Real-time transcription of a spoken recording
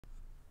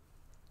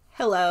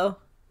Hello,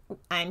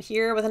 I'm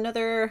here with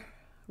another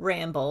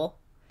ramble.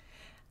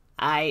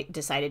 I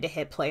decided to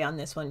hit play on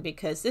this one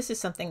because this is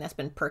something that's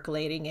been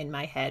percolating in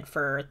my head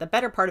for the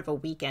better part of a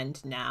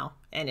weekend now,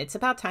 and it's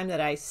about time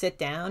that I sit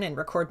down and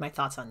record my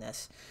thoughts on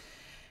this.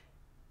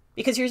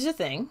 Because here's the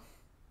thing.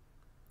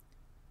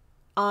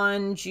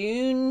 On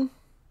June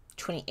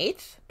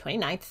 28th,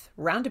 29th,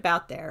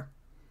 roundabout there,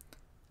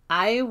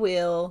 I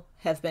will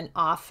have been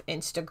off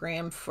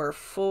Instagram for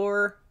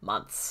 4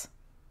 months.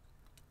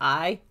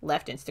 I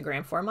left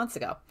Instagram 4 months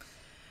ago.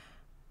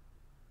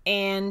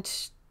 And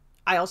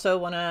I also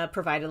want to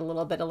provide a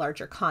little bit of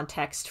larger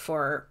context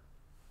for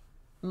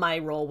my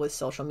role with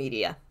social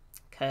media,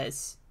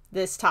 because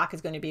this talk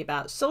is going to be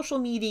about social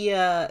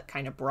media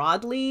kind of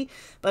broadly,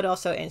 but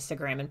also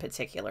Instagram in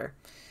particular.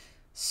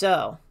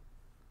 So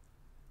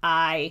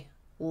I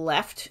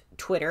left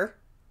Twitter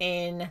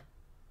in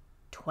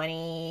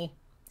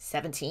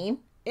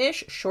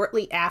 2017-ish,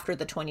 shortly after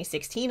the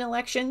 2016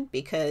 election,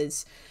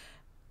 because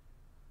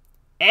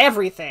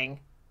everything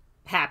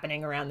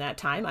happening around that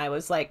time, I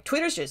was like,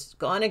 Twitter's just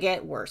gonna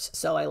get worse.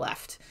 So I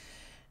left.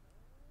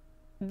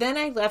 Then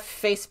I left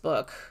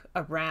Facebook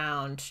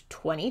around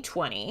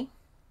 2020,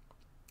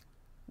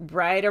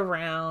 right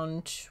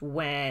around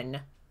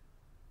when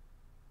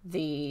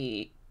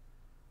the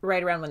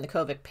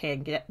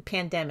COVID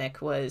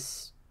pandemic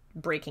was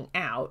breaking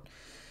out,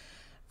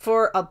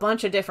 for a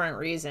bunch of different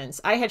reasons.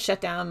 I had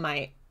shut down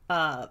my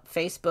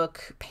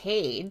Facebook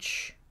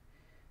page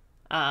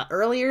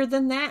earlier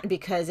than that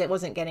because it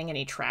wasn't getting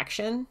any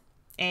traction,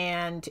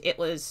 and it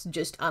was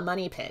just a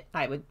money pit.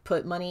 I would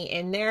put money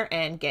in there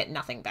and get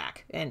nothing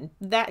back, and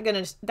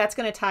that's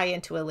gonna tie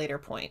into a later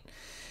point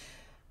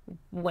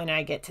when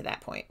I get to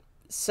that point.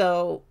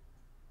 So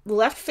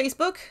left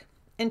Facebook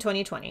in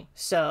 2020.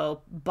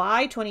 So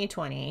by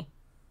 2020,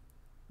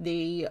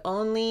 the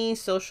only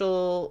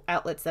social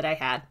outlets that I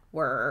had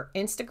were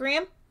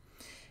Instagram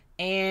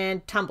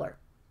and Tumblr.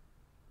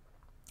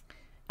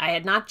 I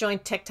had not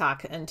joined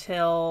TikTok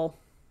until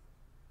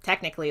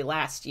technically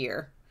last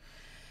year.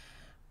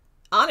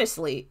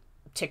 Honestly,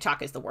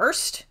 TikTok is the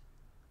worst,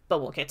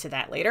 but we'll get to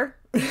that later.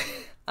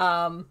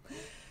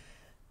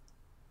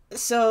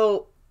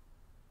 So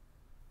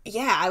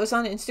yeah, I was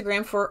on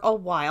Instagram for a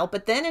while,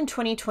 but then in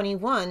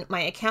 2021,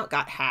 my account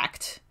got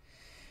hacked.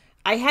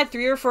 I had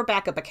 3 or 4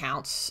 backup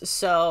accounts,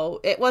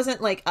 so it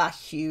wasn't like a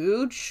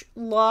huge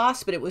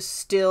loss, but it was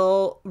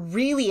still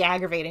really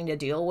aggravating to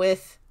deal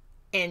with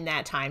in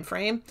that time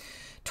frame.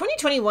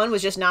 2021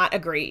 was just not a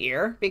great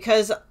year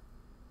because,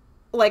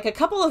 like, a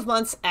couple of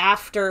months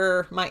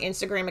after my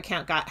Instagram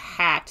account got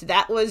hacked,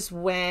 that was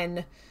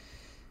when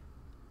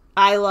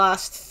I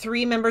lost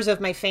 3 members of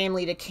my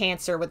family to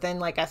cancer within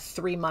like a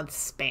 3-month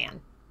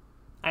span.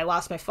 I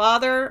lost my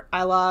father,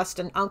 I lost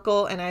an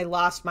uncle, and I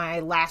lost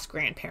my last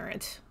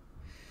grandparent.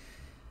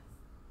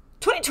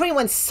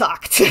 2021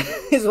 sucked,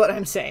 is what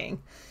I'm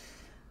saying.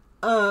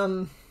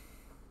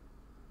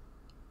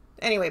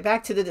 Anyway,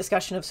 back to the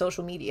discussion of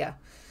social media.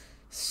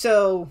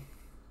 So,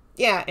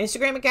 yeah,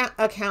 Instagram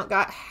account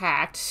got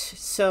hacked,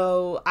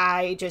 so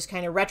I just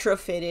kind of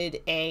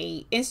retrofitted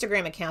a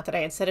Instagram account that I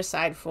had set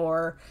aside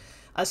for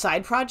a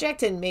side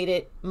project and made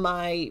it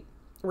my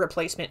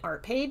replacement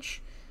art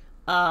page.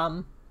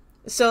 So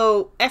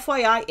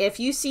FYI, if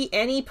you see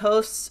any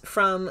posts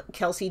from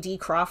Kelsey D.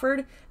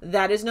 Crawford,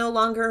 that is no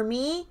longer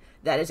me.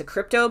 That is a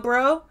crypto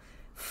bro.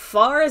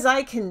 Far as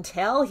I can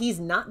tell, he's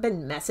not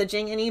been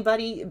messaging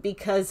anybody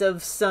because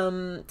of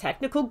some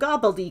technical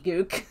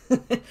gobbledygook.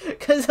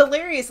 Because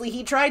hilariously,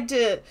 he tried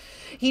to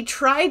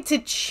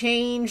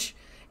change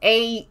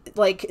a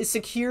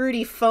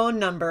security phone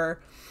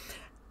number,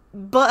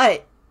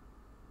 but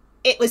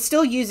it was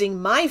still using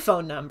my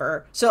phone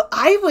number. So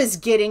I was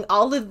getting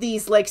all of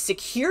these like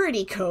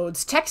security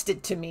codes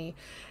texted to me.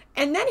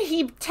 And then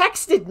he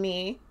texted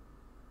me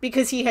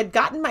because he had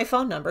gotten my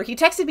phone number. He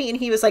texted me and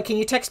he was like, "Can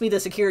you text me the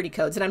security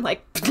codes?" And I'm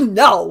like,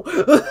 no.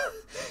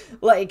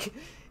 Like,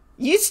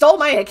 you stole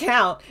my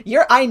account.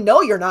 I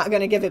know you're not going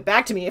to give it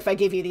back to me if I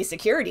give you these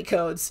security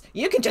codes.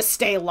 You can just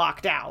stay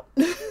locked out.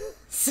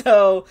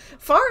 So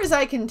far as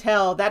I can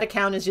tell, that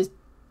account is just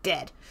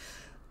dead.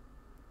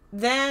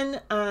 Then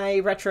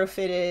I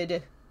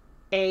retrofitted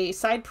a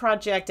side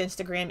project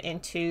Instagram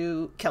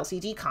into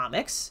Kelsey D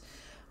Comics.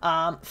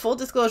 Full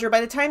disclosure,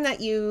 by the time that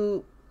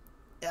you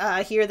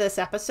hear this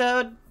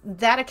episode,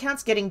 that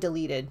account's getting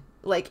deleted.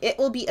 Like, it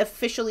will be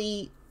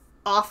officially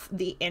off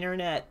the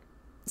internet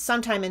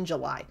sometime in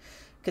July,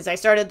 because I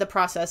started the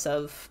process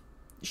of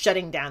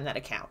shutting down that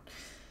account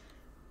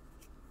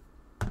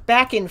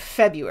back in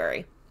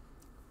February.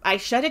 I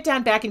shut it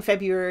down back in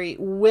February,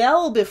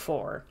 well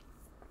before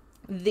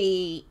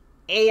the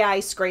AI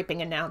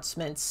scraping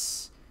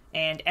announcements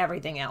and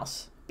everything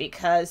else,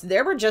 because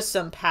there were just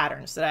some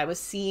patterns that I was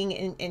seeing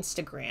in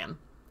Instagram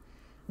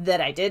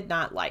that I did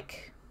not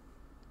like.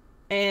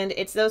 And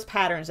it's those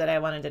patterns that I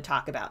wanted to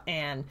talk about.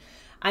 And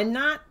I'm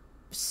not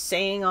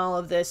saying all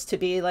of this to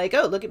be like,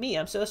 oh, look at me,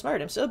 I'm so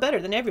smart, I'm so better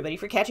than everybody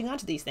for catching on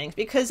to these things.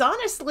 Because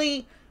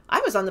honestly,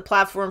 I was on the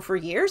platform for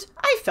years.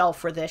 I fell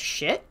for this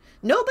shit.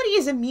 Nobody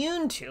is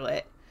immune to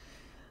it.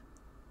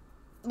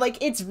 Like,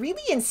 it's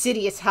really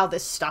insidious how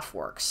this stuff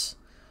works.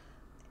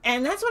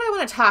 And that's what I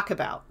want to talk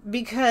about,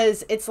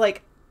 because it's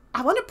like,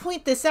 I want to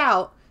point this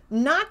out,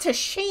 not to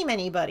shame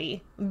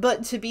anybody,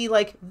 but to be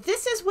like,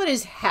 this is what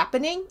is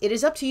happening. It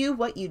is up to you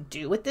what you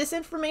do with this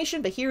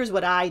information, but here's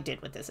what I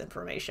did with this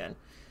information.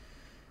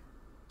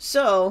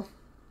 So,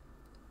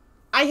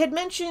 I had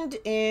mentioned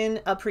in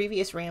a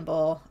previous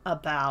ramble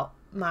about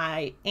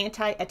my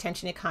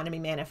anti-attention economy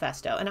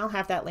manifesto, and I'll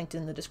have that linked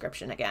in the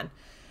description again.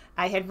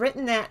 I had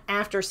written that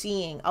after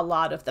seeing a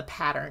lot of the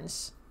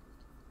patterns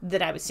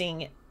that I was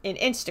seeing in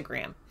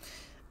Instagram.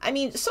 I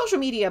mean, social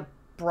media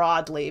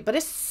broadly, but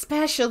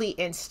especially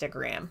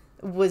Instagram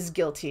was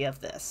guilty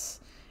of this.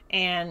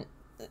 And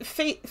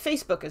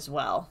Facebook as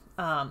well.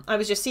 I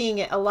was just seeing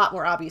it a lot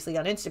more obviously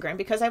on Instagram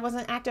because I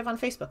wasn't active on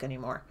Facebook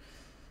anymore.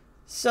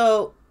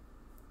 So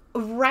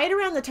right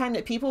around the time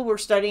that people were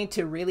starting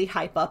to really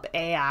hype up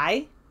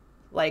AI,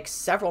 like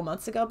several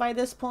months ago by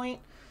this point,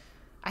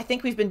 I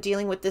think we've been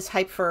dealing with this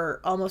hype for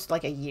almost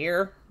like a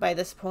year by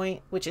this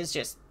point, which is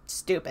just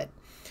stupid.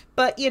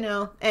 But, you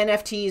know,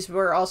 NFTs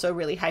were also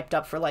really hyped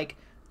up for like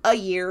a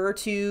year or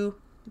two.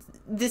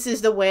 This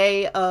is the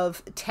way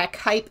of tech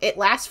hype. It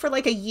lasts for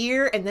like a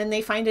year, and then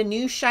they find a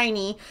new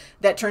shiny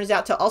that turns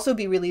out to also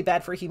be really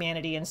bad for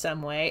humanity in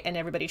some way, and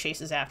everybody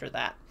chases after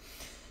that.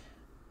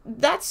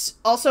 That's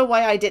also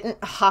why I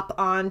didn't hop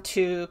on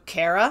to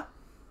Kyra,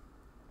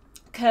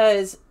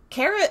 because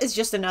Kyra is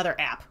just another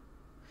app.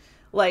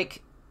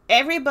 Like,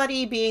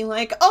 everybody being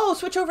like, oh,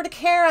 switch over to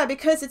Kyra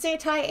because it's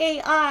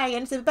anti-AI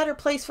and it's a better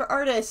place for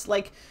artists.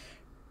 Like,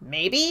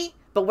 maybe,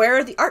 but where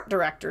are the art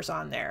directors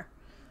on there?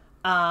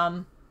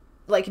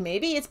 Like,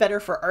 maybe it's better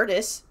for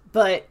artists,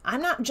 but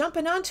I'm not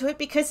jumping onto it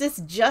because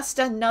it's just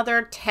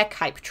another tech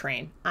hype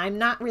train. I'm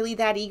not really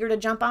that eager to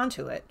jump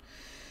onto it.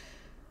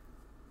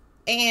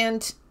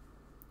 And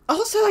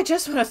also, I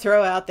just want to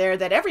throw out there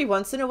that every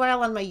once in a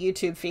while on my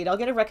YouTube feed, I'll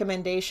get a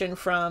recommendation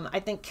from,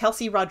 I think,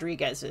 Kelsey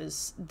Rodriguez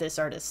is this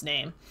artist's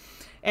name.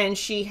 And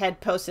she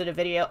had posted a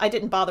video. I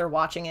didn't bother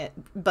watching it,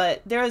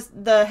 but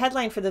the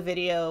headline for the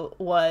video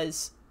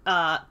was,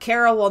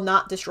 Kyra will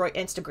not destroy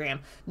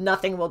Instagram.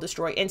 Nothing will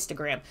destroy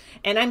Instagram.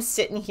 And I'm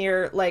sitting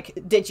here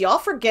like, did y'all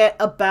forget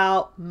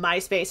about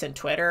MySpace and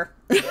Twitter?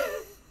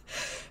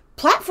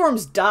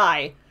 Platforms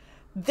die.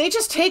 They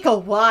just take a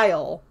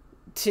while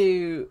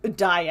to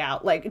die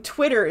out. Like,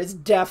 Twitter is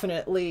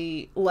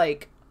definitely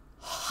like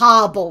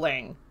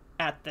hobbling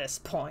at this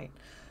point.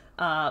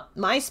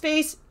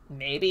 MySpace,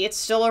 maybe it's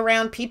still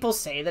around. People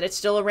say that it's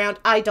still around.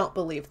 I don't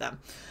believe them.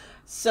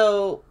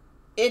 So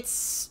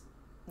it's,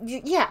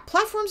 yeah,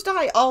 platforms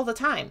die all the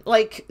time.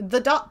 Like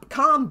the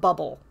 .com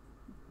bubble.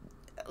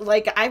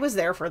 Like, I was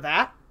there for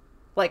that.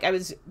 Like, I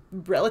was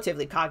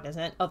relatively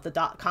cognizant of the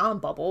 .com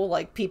bubble,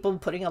 like people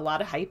putting a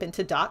lot of hype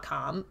into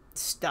 .com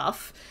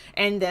stuff.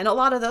 And then a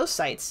lot of those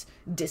sites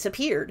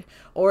disappeared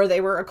or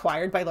they were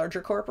acquired by larger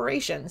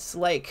corporations.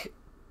 Like,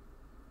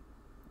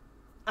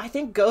 I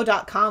think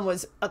Go.com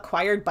was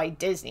acquired by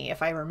Disney,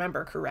 if I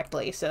remember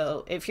correctly.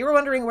 So if you were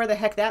wondering where the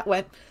heck that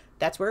went,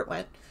 that's where it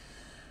went.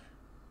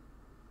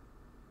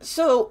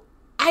 So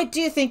I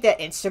do think that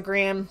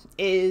Instagram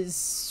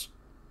is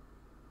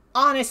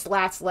on its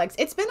last legs.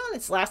 It's been on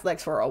its last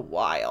legs for a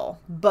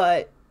while,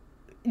 but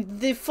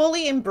the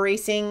fully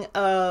embracing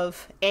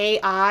of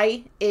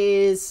AI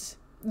is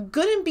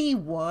going to be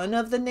one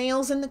of the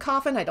nails in the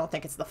coffin. I don't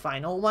think it's the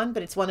final one,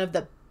 but it's one of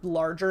the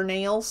larger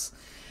nails.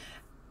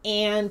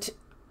 And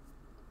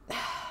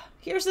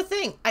here's the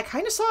thing. I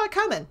kind of saw it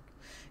coming.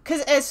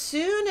 Because as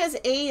soon as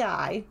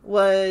AI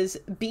was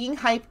being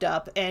hyped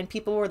up and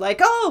people were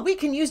like, oh, we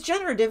can use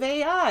generative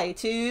AI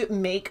to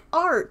make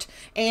art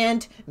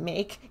and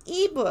make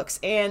ebooks.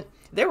 And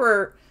there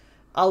were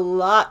a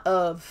lot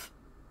of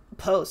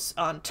posts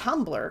on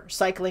Tumblr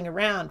cycling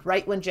around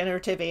right when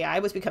generative AI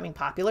was becoming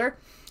popular.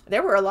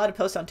 There were a lot of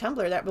posts on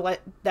Tumblr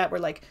that were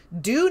like,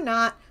 do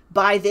not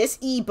buy this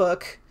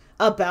ebook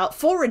about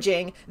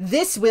foraging.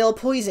 This will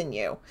poison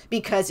you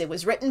because it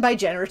was written by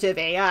generative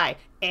AI.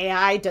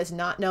 AI does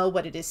not know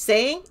what it is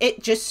saying.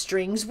 It just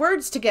strings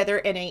words together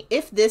in a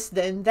if this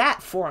then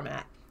that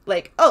format.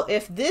 Like, oh,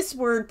 if this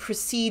word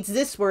precedes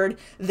this word,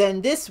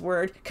 then this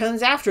word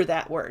comes after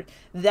that word.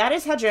 That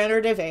is how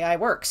generative AI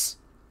works.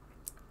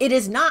 It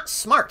is not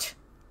smart.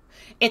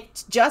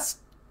 It's just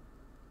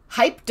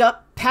hyped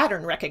up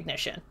pattern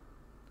recognition.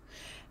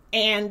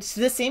 And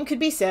the same could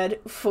be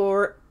said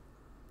for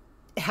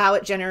how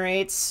it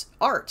generates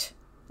art.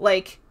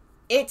 Like,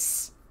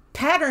 it's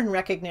pattern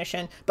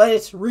recognition, but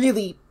it's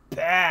really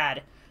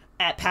bad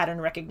at pattern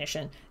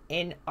recognition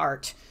in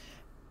art.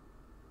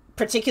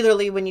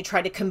 Particularly when you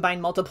try to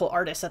combine multiple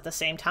artists at the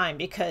same time,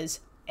 because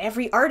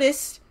every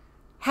artist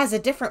has a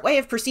different way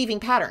of perceiving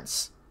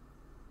patterns.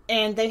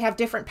 And they have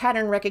different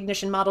pattern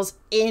recognition models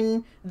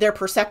in their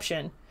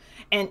perception.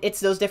 And it's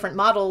those different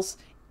models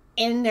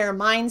in their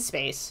mind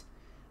space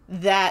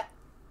that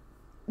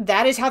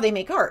is how they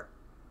make art.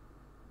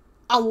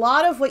 A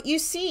lot of what you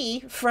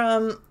see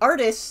from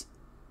artists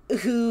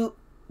who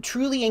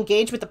truly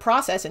engage with the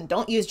process and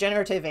don't use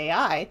generative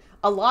AI,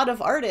 a lot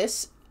of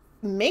artists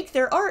make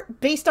their art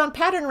based on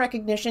pattern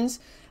recognitions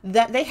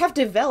that they have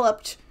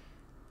developed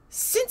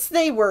since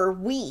they were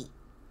wee.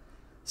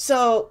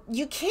 So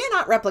you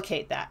cannot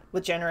replicate that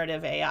with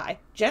generative AI.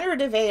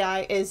 Generative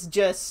AI is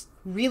just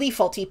really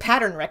faulty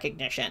pattern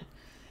recognition.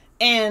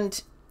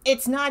 And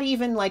it's not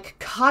even like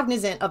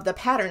cognizant of the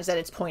patterns that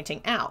it's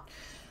pointing out.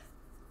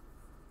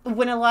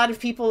 When a lot of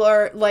people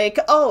are like,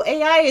 oh,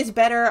 AI is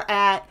better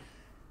at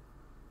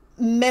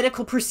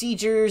medical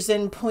procedures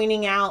and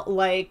pointing out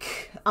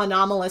like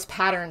anomalous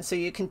patterns so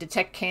you can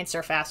detect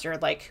cancer faster,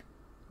 like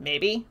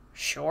maybe,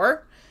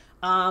 sure.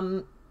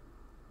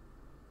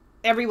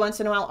 Every once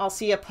in a while I'll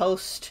see a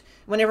post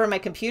whenever my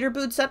computer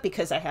boots up,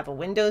 because I have a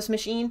Windows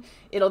machine.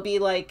 It'll be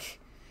like,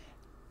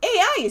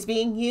 AI is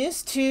being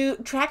used to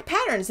track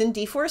patterns in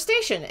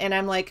deforestation. And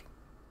I'm like,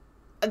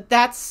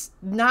 that's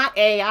not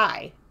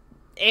AI.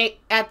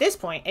 At this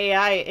point,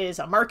 AI is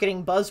a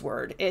marketing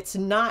buzzword. It's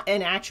not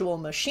an actual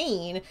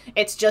machine.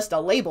 It's just a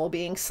label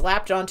being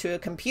slapped onto a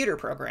computer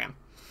program.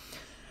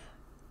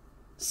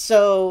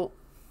 So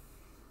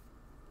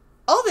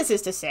all this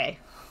is to say,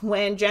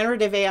 when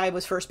generative AI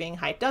was first being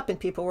hyped up and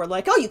people were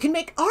like, oh, you can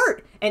make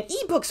art and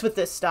ebooks with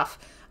this stuff,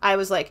 I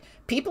was like,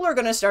 people are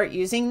going to start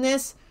using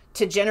this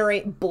to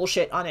generate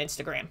bullshit on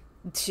Instagram.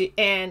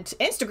 And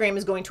Instagram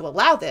is going to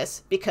allow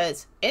this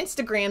because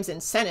Instagram's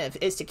incentive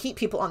is to keep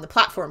people on the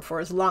platform for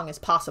as long as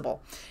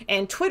possible.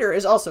 And Twitter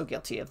is also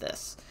guilty of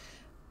this,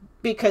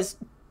 because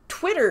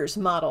Twitter's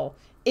model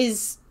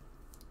is,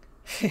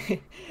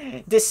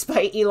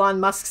 despite Elon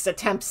Musk's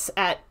attempts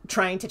at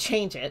trying to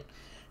change it,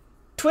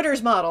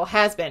 Twitter's model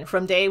has been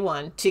from day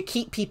one to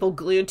keep people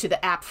glued to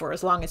the app for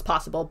as long as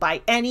possible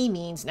by any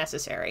means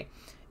necessary.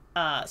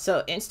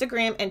 So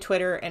Instagram and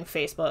Twitter and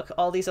Facebook,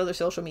 all these other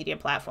social media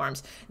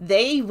platforms,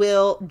 they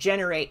will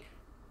generate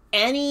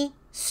any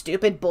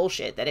stupid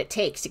bullshit that it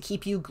takes to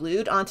keep you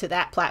glued onto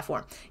that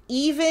platform.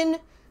 Even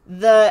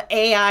the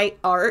AI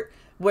art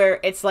where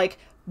it's like,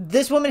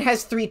 this woman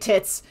has 3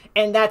 tits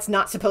and that's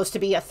not supposed to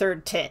be a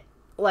 3rd tit.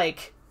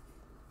 Like,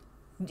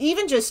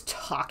 even just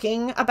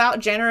talking about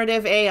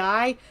generative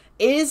AI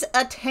is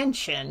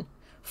attention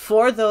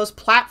for those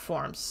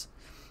platforms.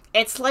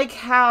 It's like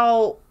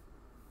how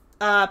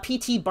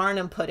P.T.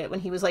 Barnum put it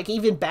when he was like,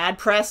 even bad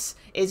press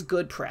is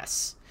good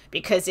press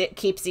because it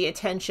keeps the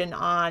attention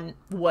on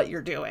what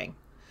you're doing.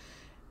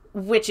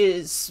 Which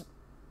is,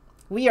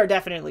 we are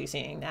definitely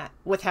seeing that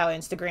with how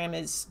Instagram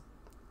is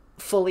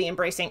fully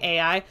embracing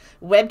AI.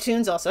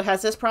 Webtoons also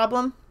has this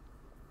problem.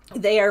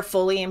 They are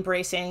fully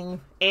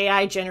embracing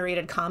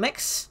AI-generated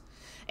comics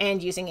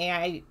and using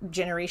AI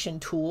generation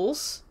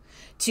tools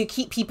to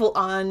keep people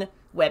on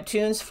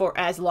Webtoons for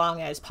as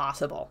long as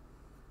possible,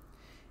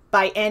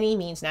 by any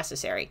means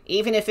necessary,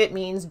 even if it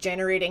means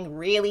generating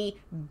really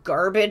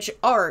garbage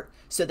art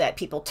so that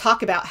people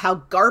talk about how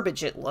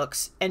garbage it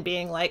looks and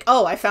being like,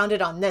 oh, I found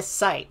it on this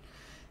site.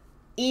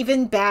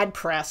 Even bad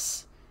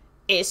press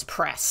is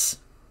press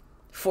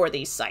for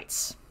these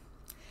sites.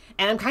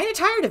 And I'm kind of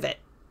tired of it,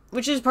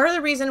 which is part of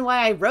the reason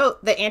why I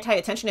wrote the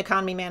Anti-Attention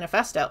Economy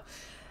Manifesto.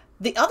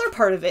 The other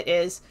part of it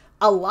is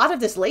a lot of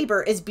this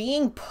labor is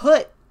being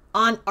put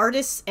on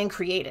artists and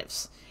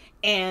creatives,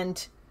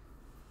 and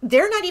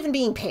they're not even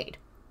being paid.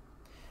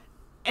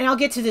 And I'll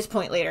get to this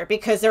point later,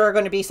 because there are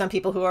going to be some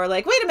people who are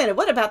like, wait a minute,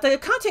 what about the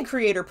content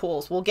creator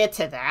pools? We'll get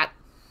to that.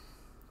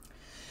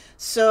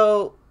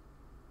 So,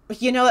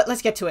 you know what?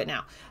 Let's get to it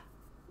now.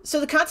 So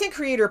the content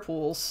creator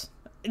pools,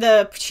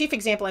 the chief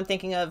example I'm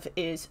thinking of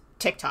is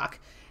TikTok.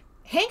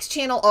 Hank's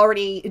channel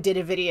already did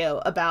a video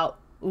about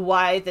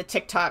why the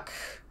TikTok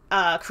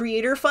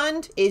creator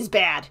fund is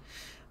bad.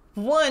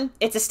 One,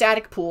 it's a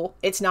static pool.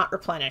 It's not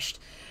replenished.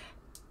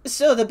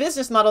 So the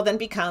business model then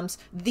becomes,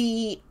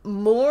 the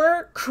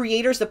more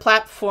creators the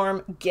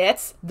platform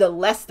gets, the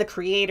less the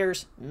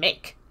creators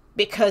make,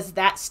 because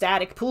that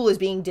static pool is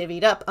being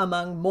divvied up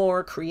among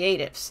more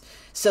creatives.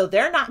 So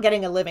they're not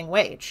getting a living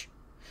wage.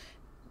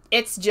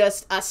 It's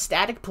just a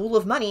static pool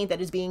of money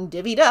that is being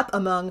divvied up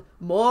among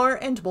more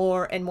and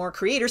more and more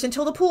creators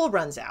until the pool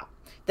runs out.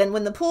 Then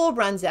when the pool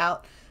runs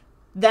out,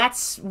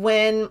 that's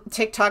when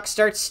TikTok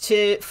starts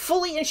to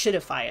fully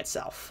shitify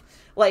itself.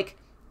 Like,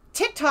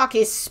 TikTok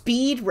is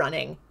speed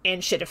running in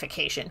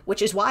shitification,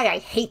 which is why I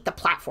hate the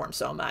platform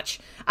so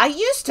much. I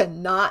used to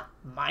not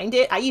mind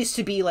it. I used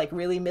to be like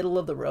really middle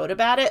of the road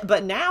about it,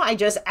 but now I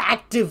just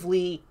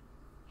actively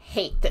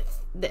hate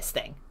this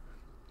thing.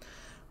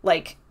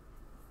 Like,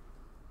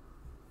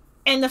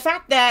 and the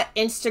fact that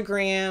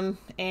Instagram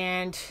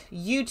and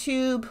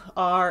YouTube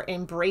are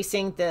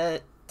embracing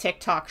the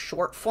TikTok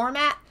short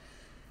format,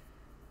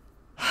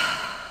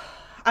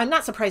 I'm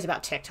not surprised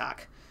about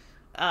TikTok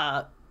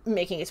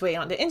making its way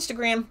onto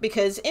Instagram,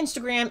 because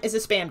Instagram is a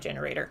spam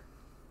generator.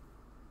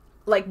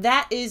 Like,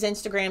 that is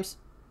Instagram's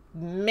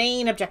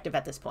main objective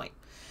at this point,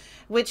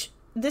 which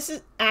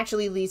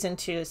actually leads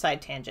into a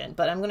side tangent,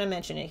 but I'm going to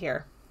mention it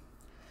here.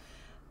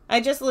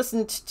 I just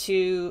listened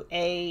to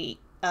a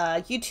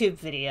YouTube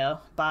video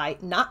by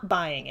Not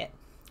Buying It,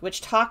 which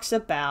talks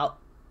about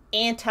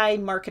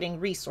anti-marketing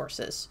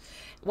resources.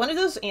 One of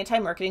those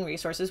anti-marketing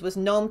resources was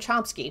Noam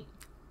Chomsky.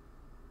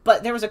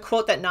 But there was a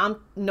quote that Noam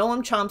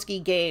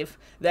Chomsky gave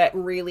that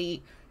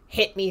really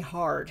hit me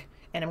hard,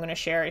 and I'm going to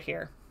share it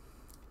here.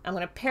 I'm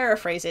going to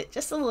paraphrase it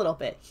just a little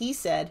bit. He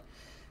said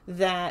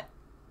that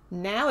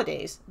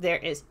nowadays there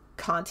is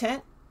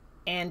content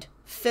and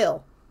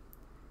fill.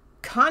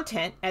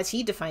 Content, as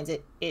he defines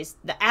it, is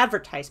the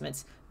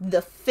advertisements.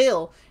 The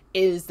fill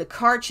is the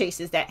car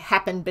chases that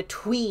happen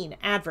between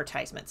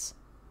advertisements.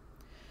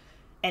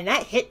 And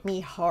that hit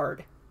me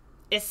hard,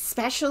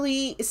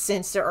 especially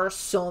since there are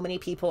so many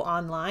people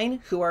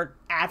online who are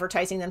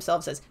advertising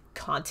themselves as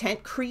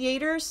content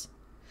creators.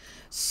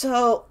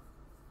 So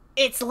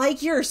it's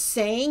like you're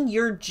saying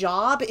your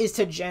job is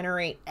to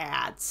generate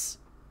ads.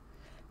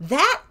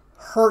 That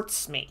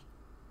hurts me.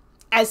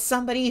 As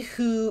somebody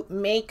who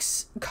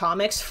makes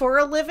comics for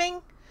a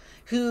living,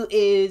 who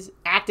is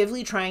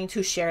actively trying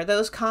to share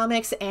those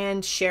comics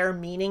and share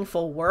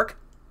meaningful work,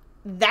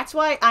 that's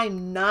why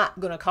I'm not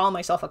going to call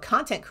myself a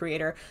content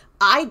creator.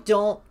 I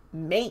don't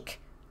make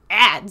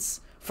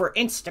ads for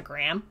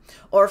Instagram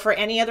or for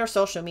any other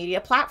social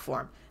media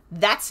platform.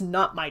 That's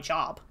not my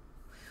job.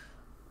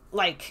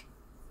 Like,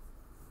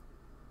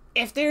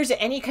 if there's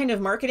any kind of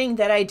marketing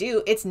that I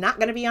do, it's not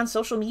going to be on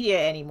social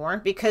media anymore,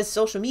 because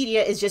social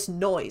media is just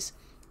noise.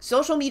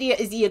 Social media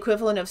is the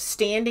equivalent of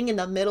standing in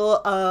the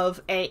middle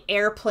of an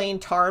airplane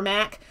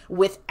tarmac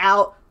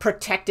without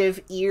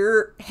protective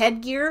ear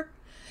headgear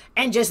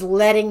and just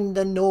letting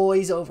the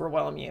noise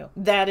overwhelm you.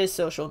 That is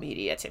social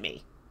media to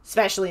me,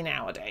 especially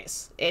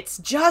nowadays. It's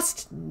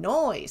just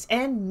noise,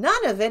 and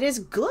none of it is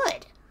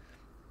good.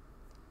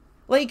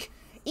 Like,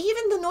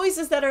 even the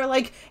noises that are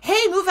like,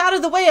 hey, move out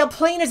of the way, a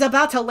plane is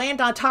about to land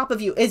on top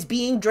of you, is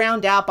being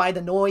drowned out by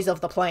the noise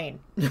of the plane.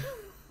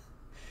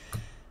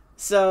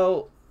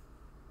 So,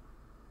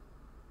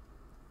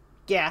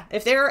 yeah,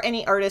 if there are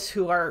any artists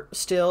who are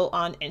still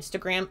on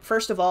Instagram,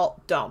 first of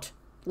all, don't.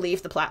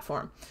 Leave the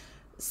platform.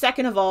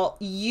 Second of all,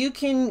 you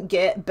can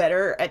get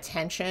better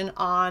attention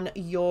on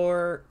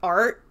your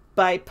art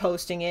by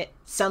posting it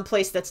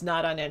someplace that's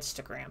not on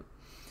Instagram.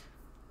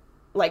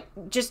 Like,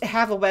 just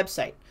have a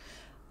website.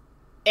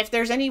 If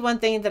there's any one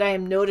thing that I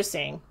am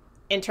noticing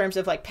in terms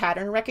of like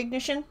pattern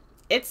recognition,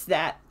 it's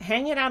that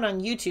hanging out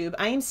on YouTube,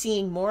 I am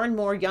seeing more and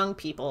more young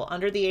people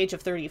under the age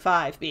of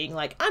 35 being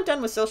like, I'm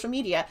done with social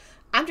media.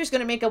 I'm just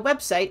going to make a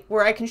website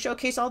where I can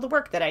showcase all the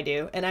work that I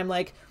do. And I'm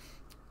like,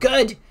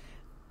 good.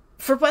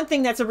 For one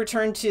thing, that's a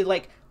return to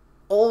like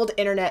old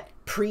internet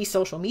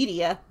pre-social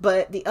media.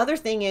 But the other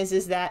thing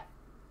is that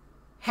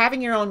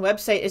having your own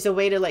website is a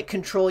way to like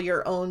control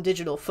your own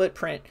digital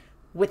footprint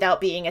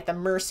without being at the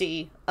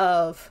mercy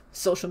of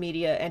social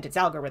media and its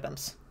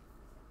algorithms.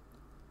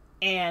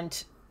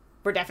 And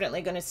we're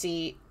definitely going to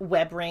see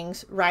web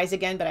rings rise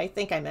again, but I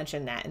think I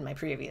mentioned that in my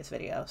previous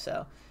video,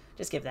 so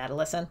just give that a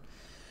listen.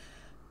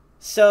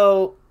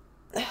 So,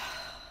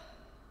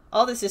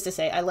 all this is to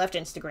say, I left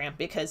Instagram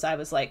because I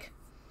was like,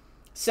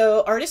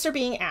 so artists are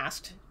being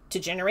asked to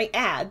generate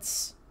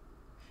ads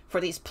for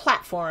these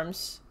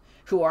platforms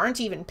who aren't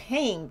even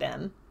paying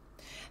them.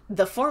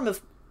 The form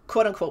of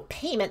quote-unquote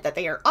payment that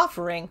they are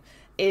offering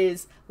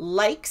is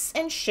likes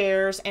and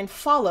shares and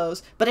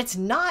follows, but it's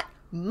not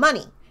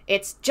money.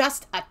 It's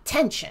just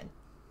attention.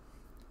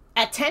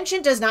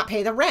 Attention does not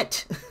pay the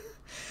rent.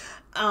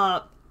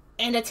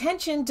 And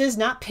attention does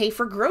not pay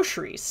for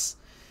groceries.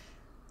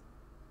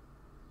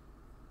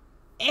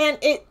 And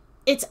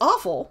it's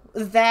awful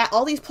that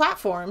all these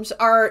platforms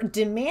are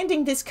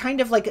demanding this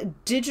kind of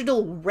like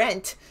digital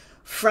rent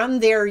from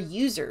their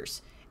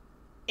users.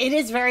 It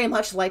is very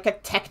much like a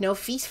techno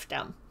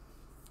fiefdom.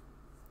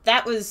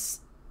 That's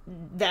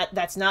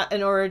not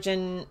an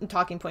origin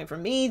talking point for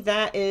me.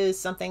 That is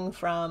something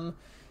from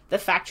the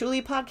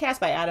Factually podcast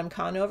by Adam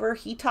Conover.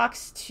 He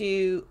talks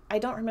to, I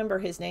don't remember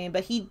his name,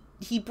 but he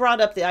brought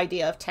up the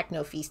idea of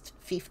techno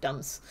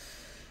fiefdoms.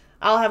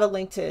 I'll have a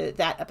link to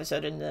that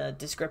episode in the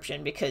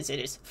description because it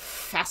is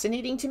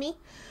fascinating to me.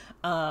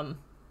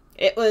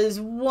 It was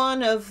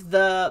one of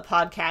the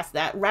podcasts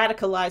that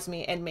radicalized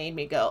me and made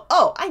me go,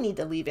 oh, I need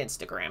to leave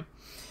Instagram.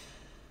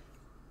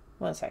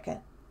 One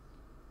second.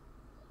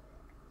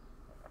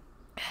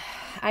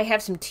 I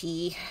have some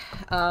tea.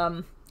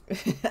 I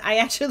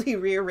actually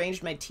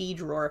rearranged my tea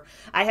drawer.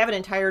 I have an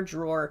entire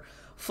drawer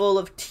full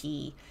of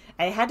tea.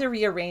 I had to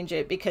rearrange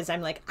it because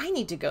I'm like, I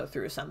need to go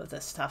through some of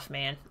this stuff,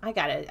 man. I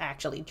gotta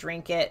actually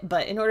drink it.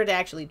 But in order to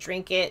actually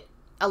drink it,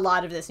 a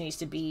lot of this needs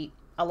to be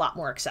a lot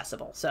more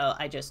accessible. So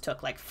I just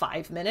took like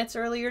 5 minutes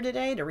earlier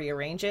today to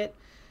rearrange it.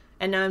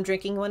 And now I'm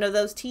drinking one of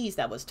those teas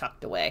that was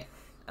tucked away.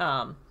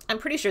 I'm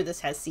pretty sure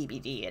this has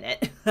CBD in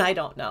it. I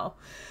don't know.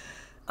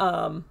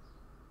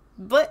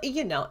 But,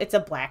 you know, it's a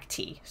black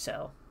tea,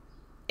 so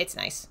it's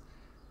nice.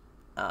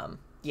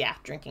 Yeah,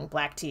 drinking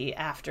black tea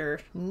after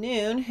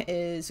noon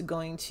is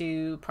going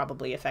to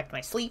probably affect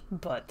my sleep,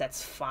 but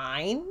that's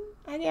fine,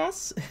 I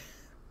guess.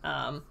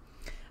 I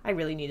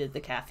really needed the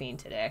caffeine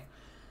today.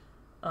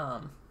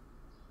 I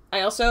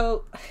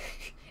also,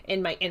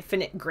 in my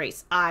infinite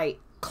grace, I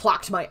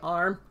clocked my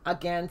arm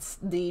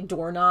against the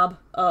doorknob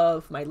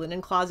of my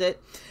linen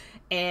closet,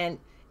 and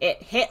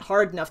it hit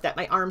hard enough that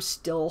my arm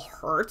still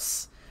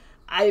hurts.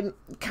 I'm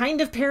kind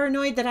of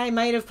paranoid that I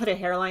might have put a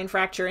hairline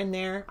fracture in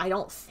there. I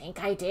don't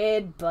think I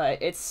did, but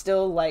it's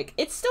still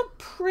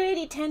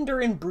pretty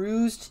tender and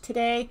bruised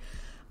today.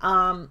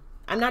 I'm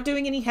not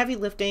doing any heavy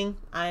lifting.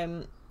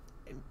 I'm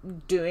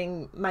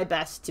doing my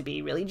best to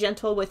be really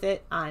gentle with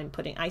it. I'm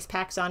putting ice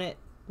packs on it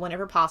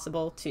whenever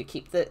possible to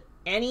keep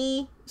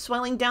any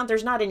swelling down.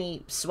 There's not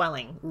any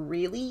swelling,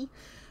 really.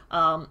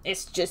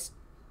 It's just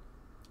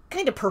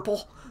kind of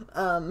purple.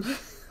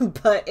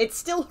 But it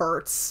still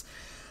hurts.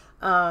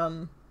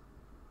 I'm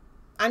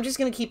just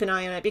going to keep an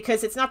eye on it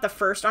because it's not the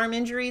first arm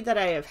injury that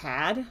I have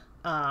had.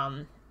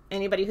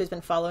 Anybody who's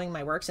been following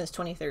my work since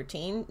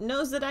 2013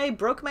 knows that I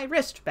broke my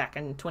wrist back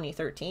in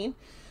 2013.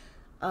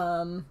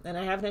 And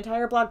I have an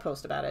entire blog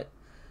post about it.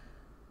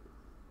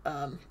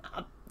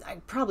 I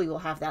probably will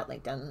have that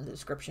linked down in the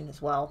description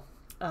as well.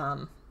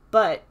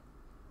 But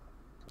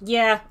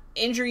yeah,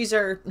 injuries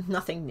are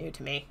nothing new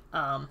to me.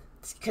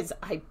 Because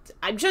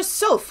I'm just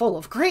so full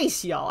of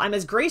grace, y'all. I'm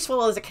as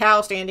graceful as a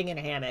cow standing in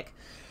a hammock.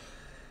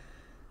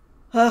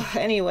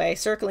 Anyway,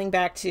 circling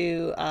back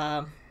to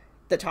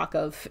the talk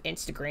of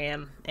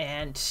Instagram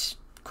and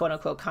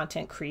quote-unquote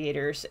content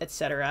creators,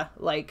 etc.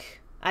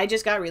 Like, I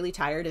just got really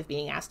tired of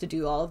being asked to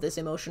do all of this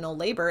emotional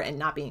labor and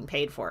not being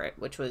paid for it,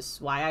 which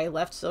was why I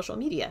left social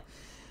media.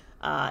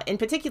 In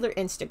particular,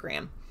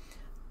 Instagram.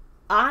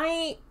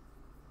 I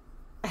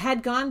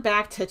had gone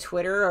back to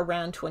Twitter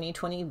around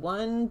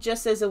 2021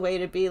 just as a way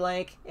to be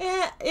like,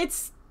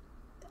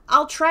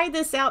 I'll try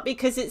this out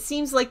because it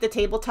seems like the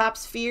tabletop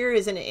sphere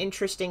is an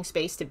interesting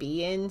space to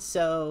be in,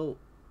 so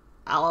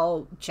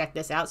I'll check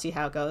this out, see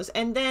how it goes.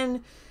 And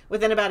then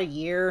within about a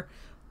year,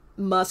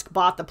 Musk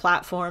bought the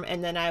platform,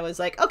 and then I was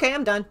like, okay,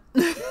 I'm done.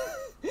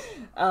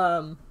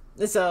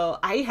 So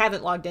I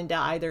haven't logged into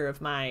either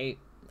of my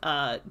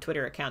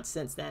Twitter accounts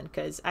since then,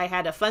 because I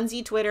had a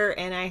Funzy Twitter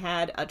and I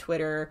had a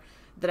Twitter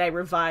that I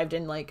revived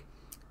in like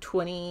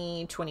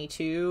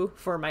 2022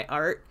 for my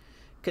art,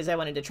 because I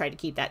wanted to try to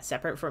keep that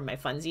separate from my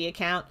Funzy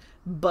account,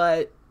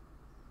 but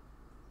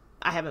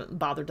I haven't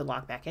bothered to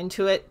log back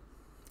into it.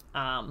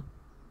 I'm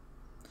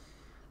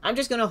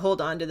just going to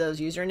hold on to those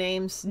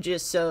usernames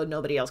just so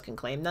nobody else can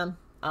claim them.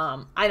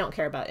 I don't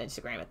care about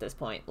Instagram at this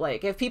point.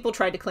 Like, if people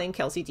tried to claim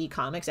Kelsey D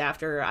Comics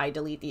after I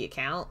delete the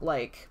account,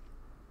 like,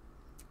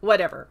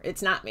 whatever.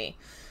 It's not me.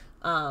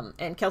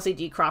 And Kelsey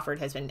D Crawford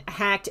has been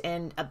hacked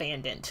and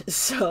abandoned.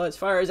 So as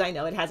far as I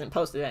know, it hasn't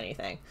posted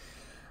anything.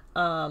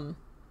 Not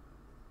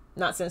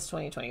since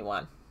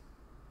 2021.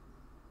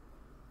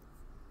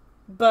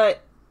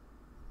 But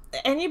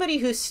anybody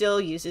who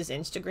still uses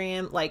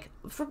Instagram, like,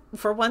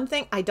 for one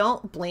thing, I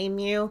don't blame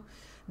you.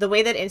 The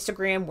way that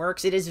Instagram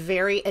works, it is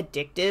very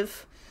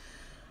addictive.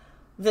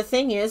 The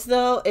thing is,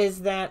 though,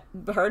 is that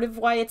part of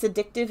why it's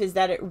addictive is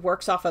that it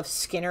works off of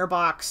Skinner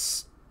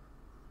box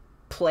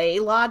play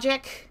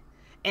logic.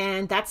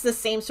 And that's the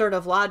same sort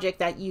of logic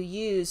that you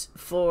use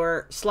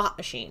for slot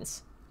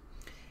machines.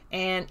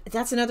 And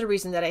that's another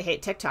reason that I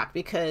hate TikTok,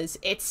 because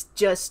it's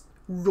just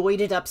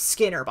roided up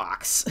Skinner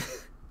box.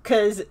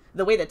 Because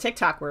the way that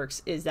TikTok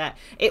works is that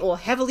it will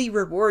heavily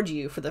reward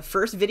you for the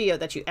first video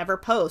that you ever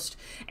post,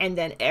 and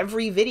then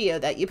every video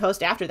that you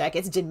post after that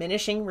gets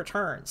diminishing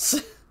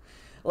returns.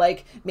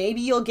 Like,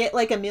 maybe you'll get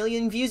like 1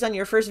 million views on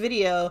your first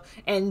video,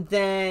 and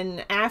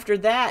then after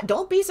that,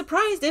 don't be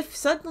surprised if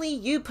suddenly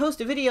you post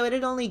a video and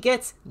it only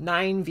gets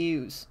 9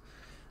 views.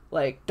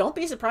 Like, don't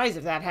be surprised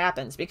if that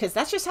happens, because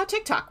that's just how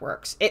TikTok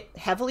works. It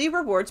heavily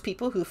rewards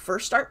people who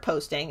first start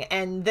posting,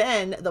 and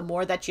then the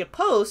more that you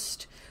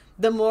post,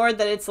 the more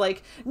that it's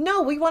like,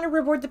 no, we want to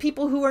reward the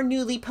people who are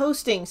newly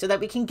posting so that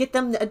we can get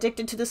them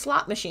addicted to the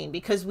slot machine,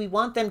 because we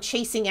want them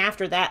chasing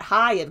after that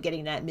high of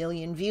getting that 1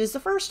 million views the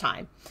first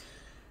time.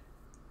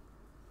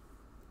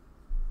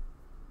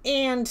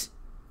 And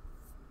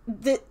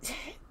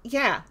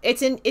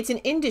it's an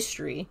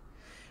industry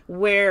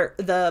where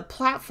the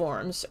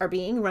platforms are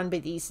being run by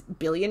these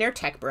billionaire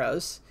tech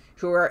bros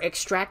who are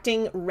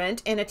extracting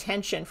rent and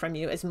attention from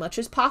you as much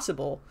as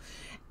possible.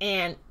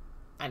 And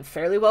I'm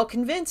fairly well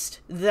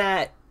convinced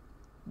that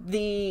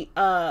the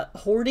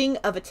hoarding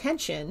of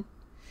attention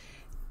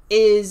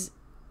is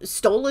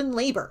stolen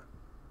labor.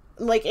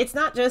 Like, it's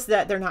not just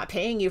that they're not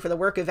paying you for the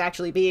work of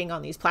actually being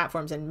on these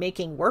platforms and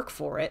making work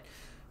for it,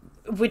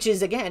 which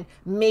is, again,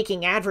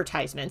 making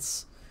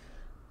advertisements.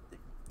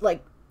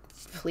 Like,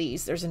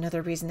 please, there's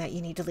another reason that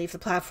you need to leave the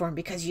platform,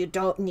 because you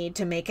don't need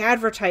to make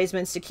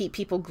advertisements to keep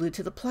people glued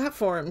to the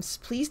platforms.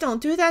 Please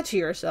don't do that to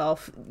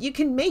yourself. You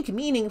can make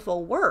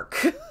meaningful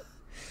work.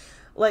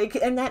 Like,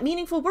 and that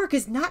meaningful work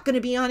is not going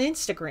to be on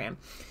Instagram.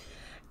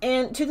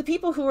 And to the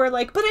people who are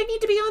like, but I need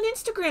to be on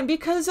Instagram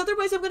because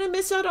otherwise I'm going to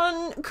miss out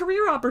on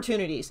career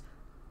opportunities.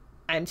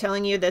 I'm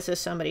telling you this as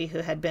somebody who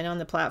had been on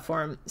the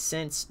platform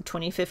since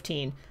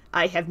 2015.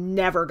 I have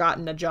never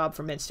gotten a job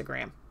from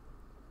Instagram.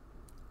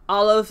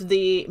 All of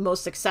the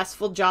most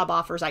successful job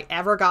offers I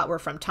ever got were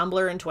from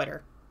Tumblr and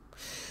Twitter.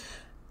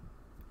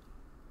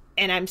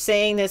 and I'm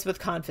saying this with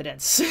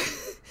confidence,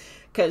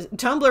 because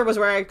Tumblr was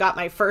where I got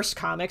my first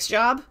comics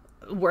job,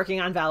 working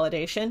on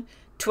validation.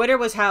 Twitter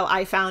was how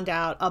I found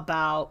out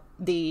about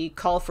the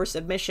call for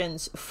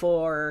submissions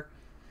for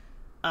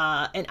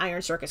an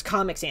Iron Circus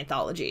comics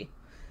anthology.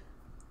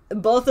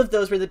 Both of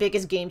those were the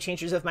biggest game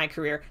changers of my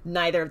career.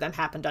 Neither of them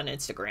happened on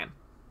Instagram.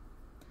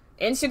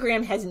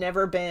 Instagram has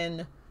never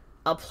been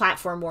a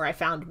platform where I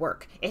found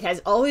work. It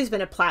has always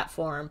been a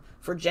platform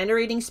for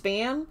generating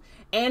spam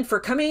and for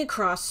coming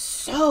across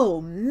so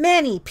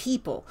many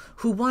people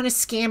who want to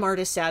scam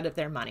artists out of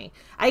their money.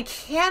 I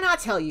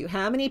cannot tell you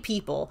how many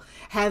people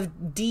have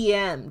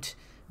DM'd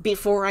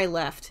before I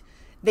left.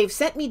 They've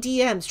sent me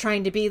DMs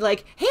trying to be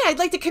like, hey, I'd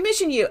like to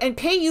commission you and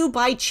pay you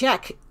by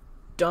check.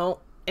 Do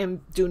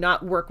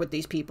not work with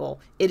these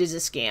people. It is a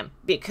scam,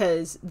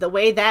 because the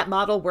way that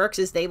model works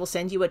is they will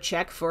send you a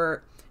check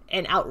for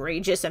an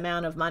outrageous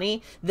amount of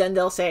money. Then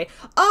they'll say,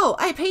 oh,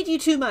 I paid you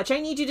too much. I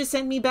need you to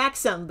send me back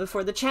some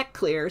before the check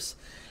clears.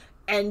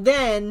 And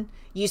then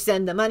you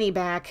send the money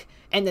back,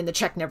 and then the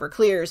check never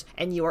clears,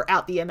 and you are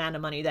out the amount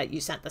of money that you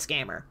sent the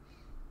scammer.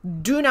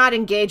 Do not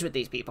engage with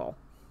these people.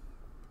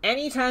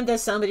 Anytime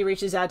that somebody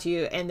reaches out to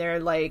you and they're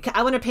like,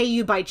 I want to pay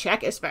you by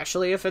check,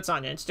 especially if it's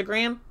on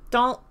Instagram,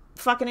 don't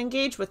fucking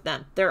engage with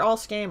them. They're all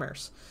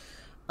scammers.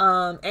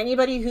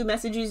 Anybody who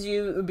messages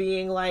you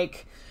being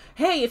like,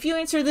 hey, if you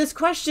answer this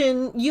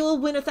question, you'll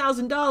win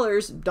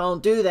 $1,000.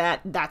 Don't do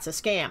that. That's a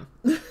scam.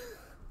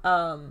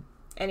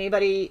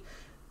 Anybody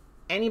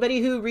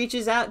who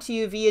reaches out to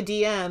you via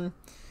DM,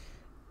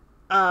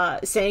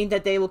 saying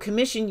that they will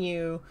commission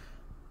you,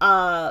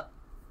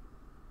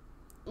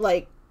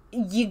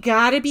 you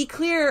gotta be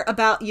clear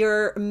about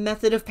your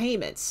method of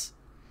payments.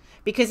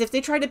 Because if they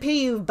try to pay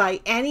you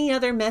by any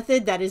other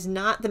method that is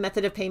not the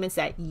method of payments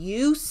that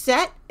you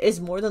set,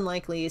 is more than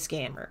likely a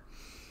scammer.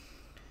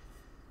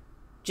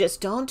 Just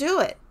don't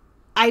do it.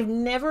 I've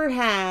never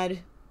had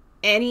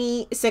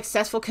any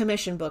successful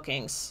commission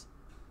bookings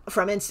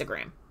from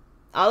Instagram.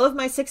 All of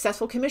my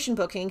successful commission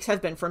bookings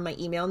have been from my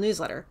email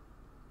newsletter.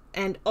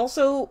 And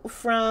also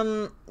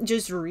from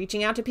just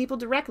reaching out to people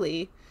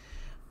directly,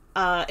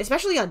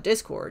 especially on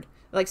Discord.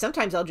 Like,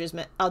 sometimes I'll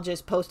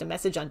just post a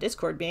message on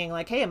Discord being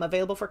like, hey, I'm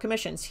available for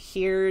commissions.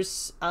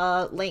 Here's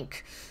a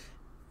link.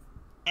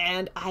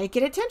 And I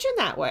get attention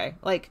that way.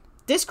 Like,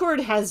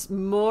 Discord has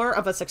more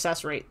of a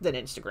success rate than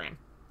Instagram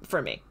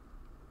for me.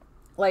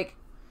 Like,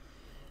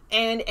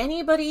 and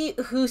anybody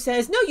who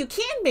says, no, you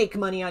can make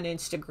money on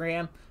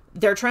Instagram,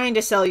 they're trying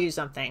to sell you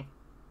something.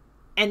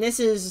 And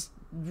this is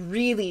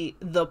really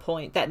the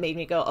point that made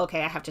me go,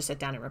 okay, I have to sit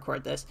down and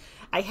record this.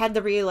 I had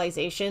the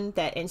realization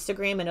that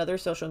Instagram and other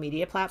social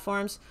media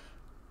platforms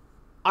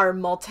are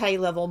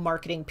multi-level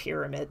marketing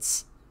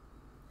pyramids.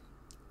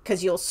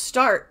 Because you'll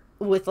start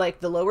with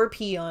like the lower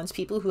peons,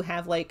 people who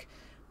have like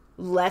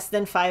less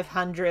than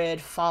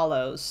 500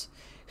 follows,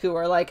 who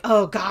are like,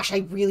 oh gosh,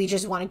 I really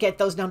just want to get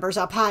those numbers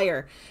up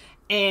higher.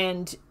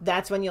 And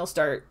that's when you'll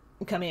start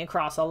coming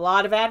across a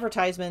lot of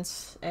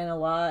advertisements and a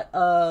lot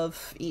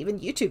of even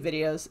YouTube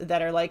videos that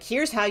are like,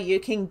 here's how you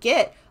can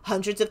get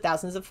hundreds of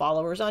thousands of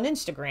followers on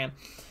Instagram.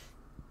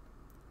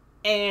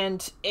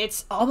 And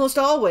it's almost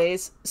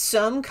always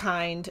some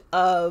kind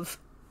of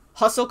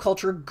hustle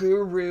culture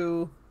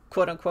guru,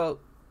 quote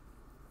unquote,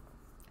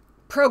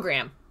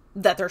 program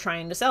that they're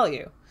trying to sell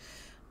you.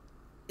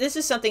 This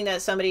is something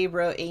that somebody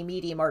wrote a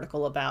Medium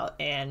article about,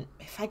 and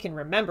if I can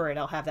remember it,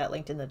 I'll have that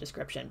linked in the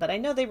description. But I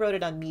know they wrote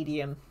it on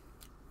Medium.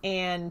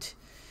 And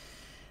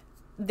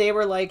they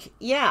were like,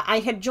 yeah, I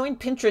had joined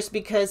Pinterest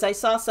because I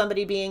saw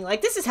somebody being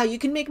like, this is how you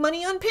can make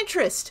money on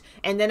Pinterest.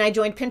 And then I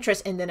joined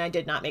Pinterest, and then I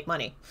did not make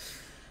money.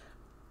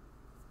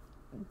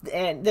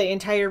 And the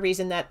entire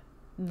reason that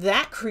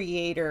that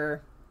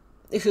creator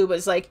who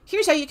was like,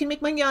 here's how you can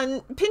make money on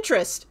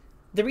Pinterest,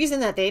 the reason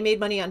that they made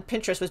money on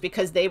Pinterest was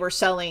because they were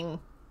selling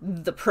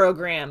the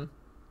program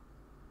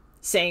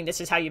saying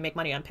this is how you make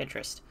money on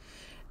Pinterest.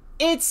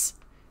 It's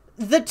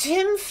the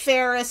Tim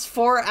Ferriss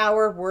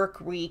 4-hour work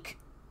week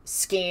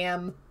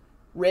scam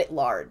writ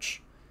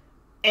large.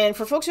 And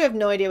for folks who have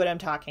no idea what I'm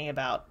talking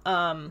about,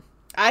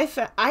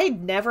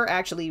 I'd never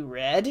actually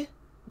read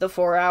The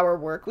 4-Hour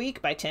Work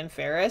Week by Tim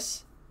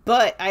Ferriss,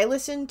 but I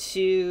listened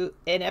to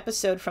an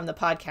episode from the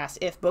podcast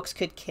If Books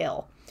Could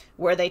Kill,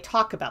 where they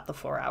talk about the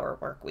 4-Hour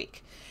Work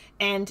Week.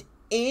 And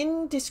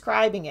in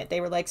describing it, they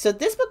were like, so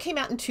this book came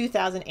out in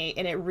 2008,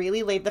 and it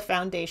really laid the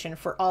foundation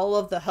for all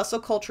of the hustle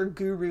culture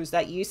gurus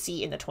that you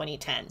see in the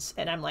 2010s.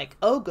 And I'm like,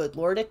 oh, good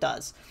Lord, it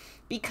does.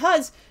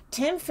 Because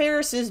Tim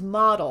Ferriss's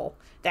model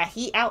that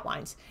he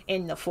outlines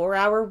in the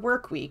 4-Hour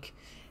Work Week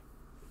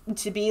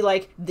to be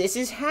like, this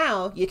is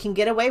how you can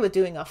get away with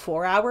doing a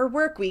 4-hour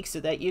work week so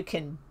that you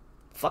can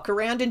fuck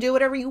around and do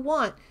whatever you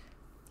want.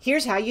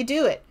 Here's how you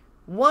do it.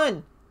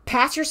 1,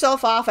 pass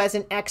yourself off as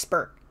an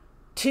expert.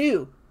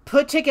 2,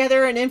 put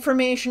together an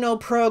informational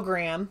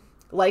program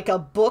like a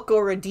book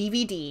or a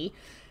DVD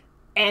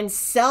and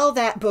sell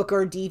that book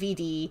or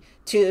DVD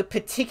to a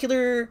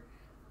particular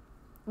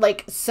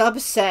like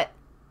subset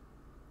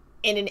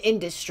in an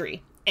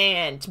industry.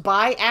 And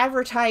by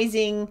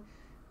advertising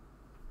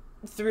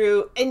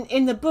through,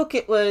 in the book,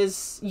 it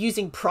was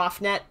using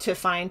ProfNet to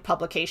find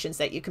publications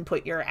that you can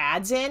put your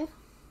ads in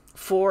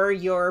for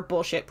your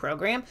bullshit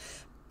program.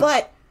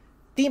 But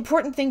the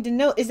important thing to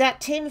note is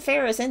that Tim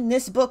Ferriss in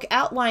this book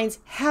outlines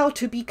how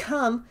to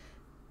become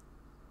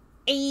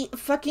a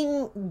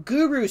fucking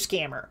guru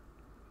scammer.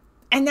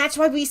 And that's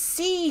why we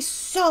see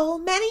so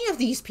many of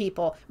these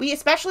people. We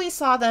especially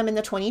saw them in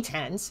the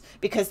 2010s,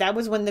 because that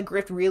was when the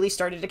grift really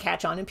started to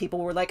catch on and people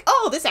were like,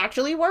 oh, this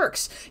actually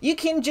works. You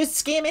can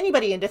just scam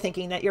anybody into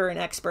thinking that you're an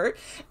expert,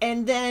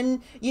 and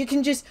then you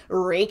can just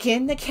rake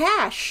in the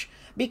cash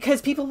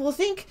because people will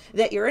think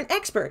that you're an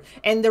expert.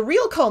 And the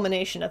real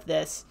culmination of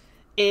this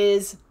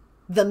is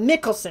the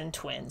Mickelson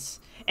twins.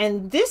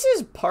 And this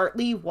is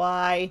partly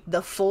why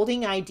the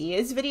Folding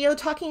Ideas video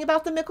talking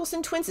about the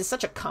Mickelson twins is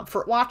such a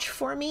comfort watch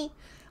for me.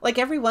 Like,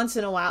 every once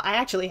in a while, I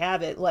actually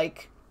have it,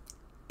 like,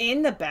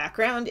 in the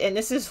background. And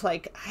this is,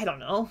 like, I don't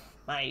know,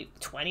 my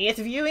 20th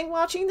viewing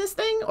watching this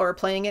thing or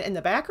playing it in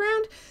the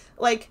background.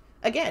 Like,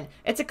 again,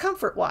 it's a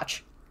comfort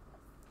watch.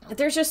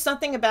 There's just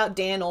something about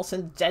Dan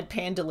Olsen's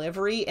deadpan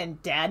delivery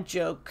and dad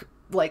joke,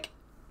 like,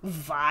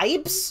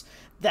 vibes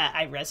that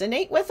I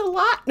resonate with a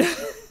lot.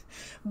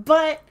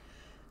 But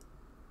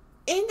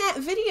in that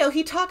video,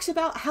 he talks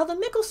about how the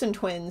Mickelson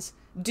twins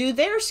do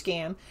their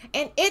scam,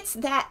 and it's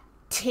that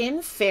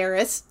Tim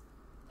Ferriss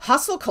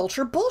hustle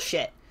culture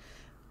bullshit,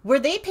 where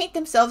they paint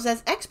themselves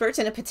as experts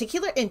in a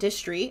particular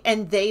industry,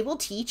 and they will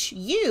teach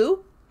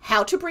you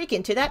how to break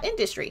into that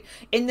industry.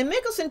 In the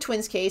Mickelson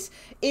twins case,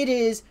 it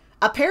is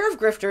a pair of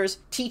grifters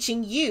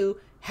teaching you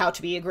how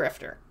to be a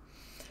grifter.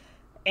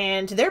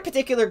 And their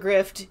particular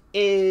grift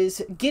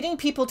is getting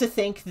people to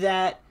think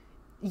that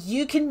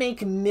you can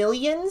make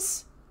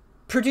millions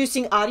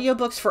producing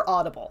audiobooks for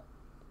Audible.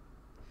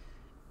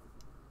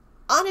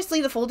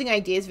 Honestly, the Folding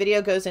Ideas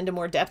video goes into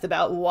more depth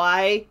about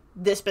why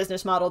this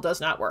business model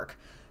does not work.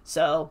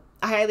 So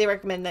I highly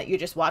recommend that you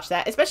just watch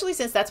that, especially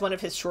since that's one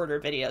of his shorter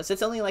videos.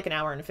 It's only like an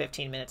hour and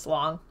 15 minutes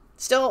long.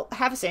 Still,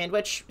 have a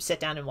sandwich, sit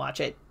down and watch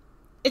it.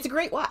 It's a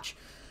great watch.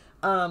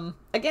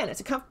 Again,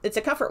 it's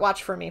a comfort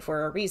watch for me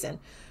for a reason.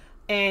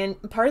 And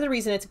part of the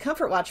reason it's a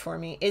comfort watch for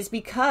me is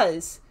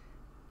because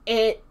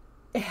it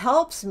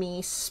helps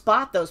me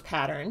spot those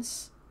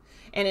patterns,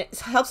 and it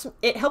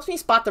helps me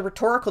spot the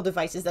rhetorical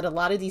devices that a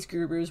lot of these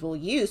gurus will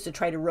use to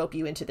try to rope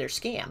you into their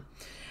scam.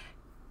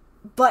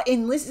 But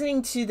in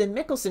listening to the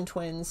Mickelson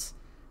twins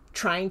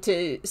trying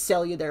to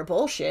sell you their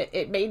bullshit,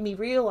 it made me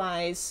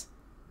realize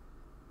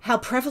how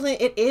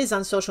prevalent it is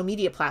on social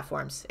media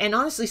platforms. And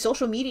honestly,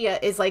 social media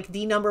is like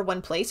the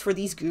 #1 place for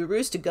these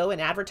gurus to go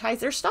and advertise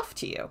their stuff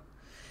to you.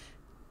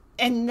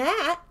 And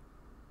that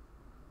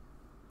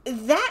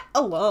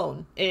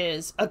alone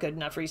is a good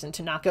enough reason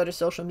to not go to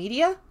social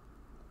media,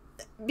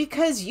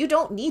 because you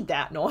don't need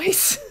that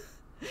noise.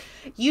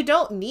 You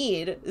don't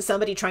need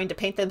somebody trying to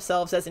paint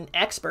themselves as an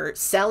expert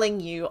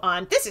selling you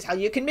on, this is how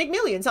you can make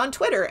millions on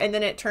Twitter. And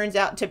then it turns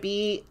out to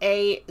be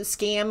a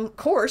scam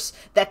course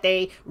that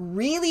they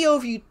really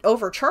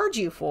overcharge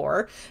you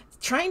for,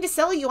 trying to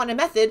sell you on a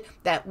method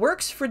that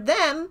works for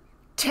them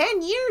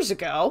 10 years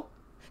ago.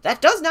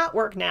 That does not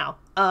work now.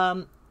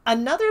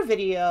 Another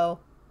video,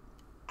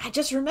 I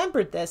just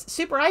remembered this.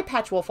 Super Eye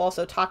Patch Wolf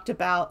also talked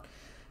about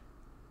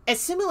a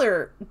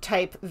similar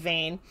type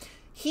vein.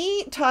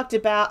 He talked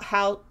about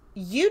how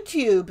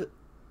YouTube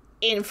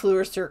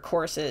influencer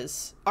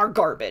courses are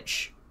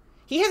garbage.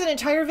 He has an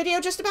entire video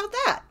just about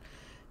that.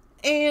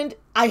 And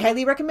I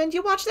highly recommend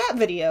you watch that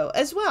video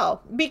as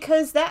well,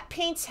 because that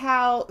paints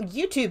how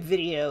YouTube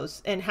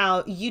videos and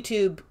how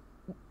YouTube,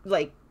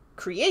 like,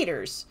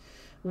 creators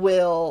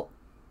will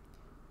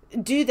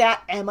do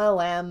that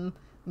MLM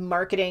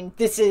marketing,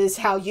 this is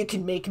how you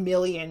can make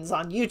millions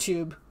on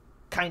YouTube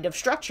kind of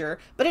structure,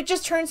 but it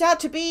just turns out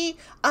to be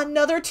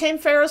another Tim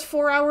Ferriss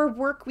 4-hour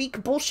work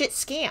week bullshit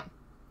scam.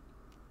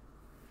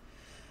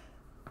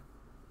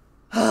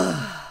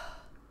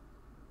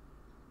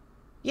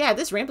 Yeah,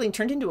 this rambling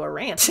turned into a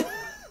rant.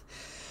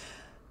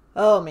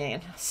 Oh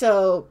man.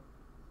 So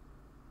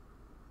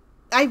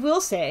I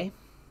will say,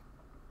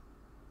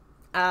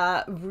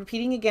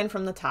 repeating again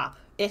from the top,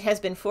 it has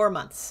been 4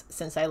 months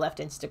since I left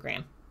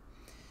Instagram.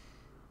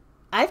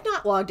 I've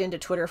not logged into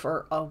Twitter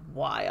for a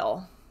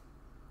while.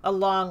 A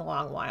long,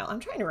 long while. I'm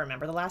trying to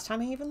remember the last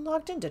time I even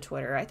logged into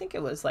Twitter. I think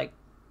it was like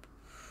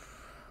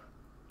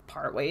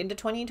partway into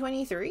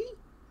 2023.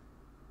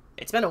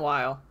 It's been a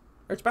while.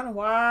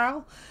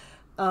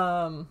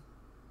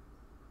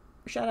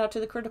 Shout out to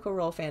the Critical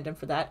Role fandom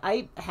for that.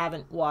 I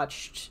haven't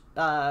watched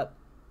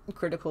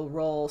Critical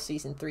Role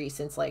season 3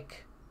 since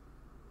like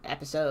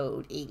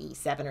episode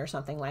 87 or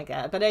something like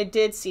that. But I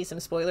did see some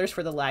spoilers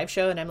for the live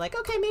show, and I'm like,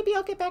 okay, maybe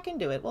I'll get back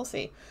into it. We'll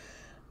see.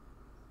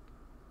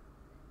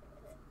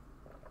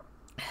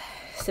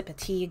 Sip of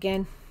tea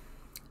again.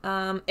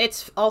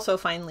 It's also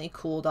finally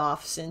cooled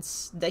off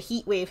since the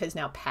heat wave has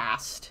now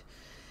passed.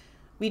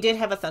 We did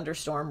have a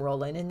thunderstorm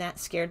roll in, and that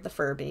scared the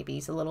fur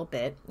babies a little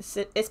bit,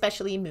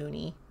 especially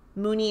Mooney.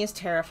 Mooney is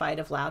terrified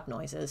of loud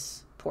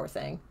noises. Poor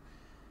thing.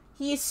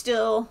 He is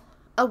still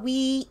a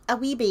wee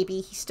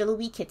baby. He's still a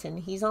wee kitten.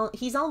 He's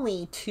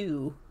only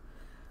 2.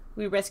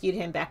 We rescued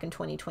him back in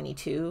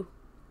 2022.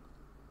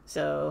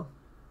 So,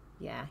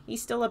 yeah,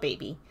 he's still a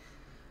baby.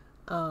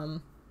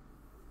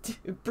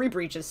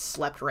 Bree just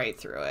slept right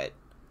through it.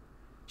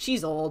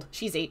 She's old.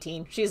 She's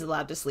 18. She's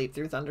allowed to sleep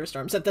through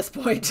thunderstorms at this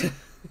point.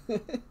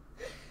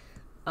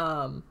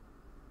 I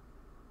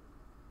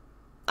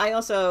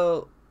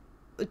also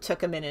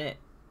took a minute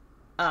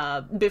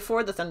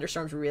before the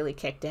thunderstorms really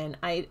kicked in.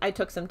 I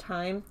took some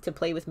time to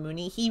play with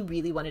Mooney. He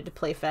really wanted to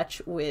play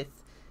fetch with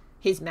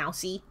his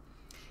mousey.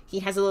 He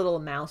has a little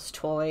mouse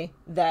toy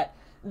that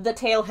the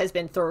tail has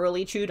been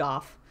thoroughly chewed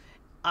off.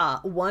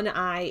 One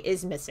eye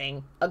is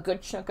missing. A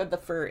good chunk of the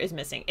fur is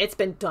missing. It's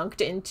been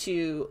dunked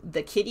into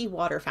the kitty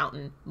water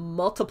fountain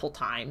multiple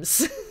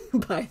times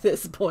by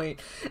this point.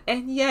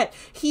 And yet,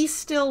 he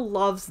still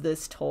loves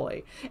this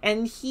toy.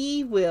 And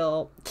he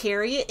will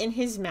carry it in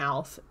his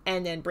mouth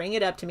and then bring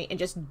it up to me and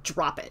just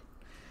drop it.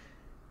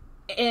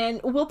 And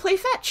we'll play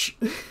fetch.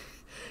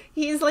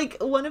 He's like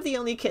one of the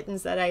only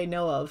kittens that I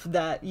know of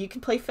that you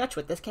can play fetch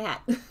with this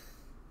cat.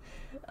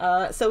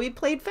 So we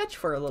played fetch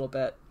for a little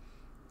bit.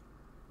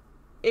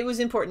 It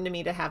was important to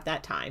me to have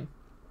that time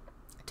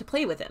to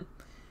play with him.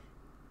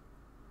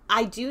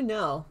 I do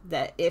know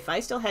that if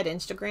I still had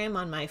Instagram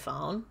on my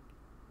phone,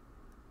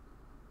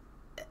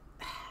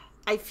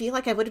 I feel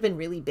like I would have been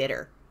really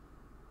bitter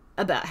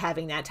about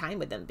having that time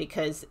with him,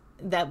 because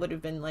that would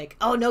have been like,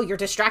 oh no, you're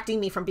distracting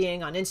me from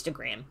being on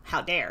Instagram.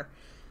 How dare.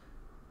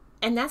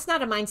 And that's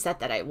not a mindset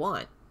that I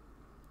want.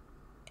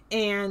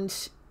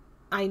 And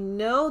I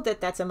know that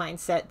that's a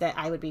mindset that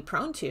I would be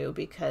prone to,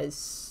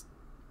 because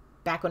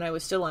back when I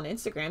was still on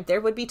Instagram,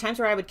 there would be times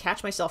where I would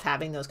catch myself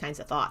having those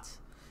kinds of thoughts,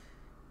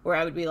 where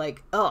I would be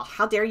like, oh,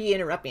 how dare you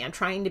interrupt me? I'm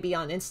trying to be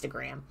on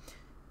Instagram.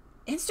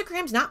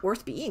 Instagram's not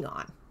worth being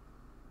on.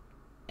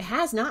 It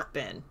has not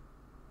been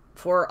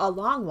for a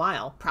long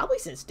while, probably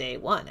since day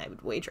one, I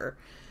would wager.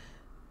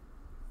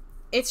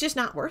 It's just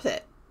not worth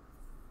it.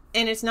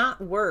 And it's not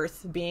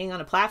worth being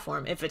on a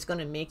platform if it's going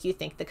to make you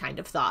think the kind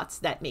of thoughts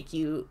that make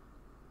you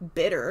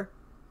bitter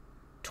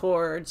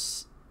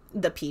towards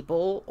the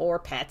people or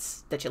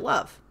pets that you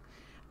love.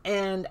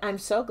 And I'm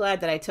so glad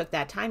that I took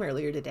that time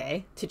earlier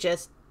today to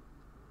just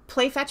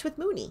play fetch with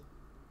Mooney.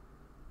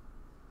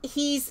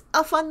 He's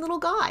a fun little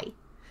guy.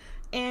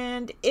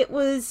 And it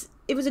was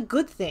a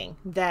good thing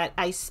that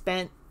I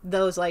spent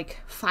those like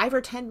 5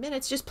 or 10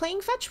 minutes just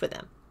playing fetch with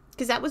him,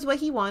 because that was what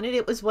he wanted.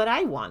 It was what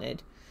I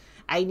wanted.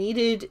 I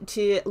needed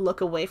to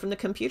look away from the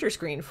computer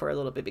screen for a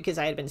little bit, because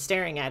I had been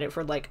staring at it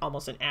for like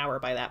almost an hour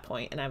by that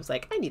point, and I was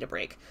like, I need a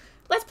break.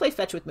 Let's play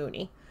fetch with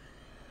Mooney.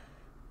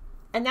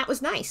 And that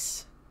was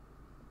nice.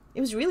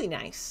 It was really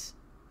nice.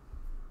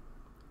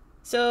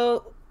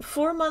 So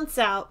 4 months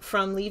out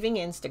from leaving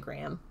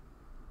Instagram,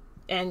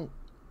 and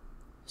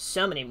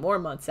so many more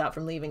months out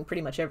from leaving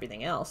pretty much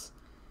everything else,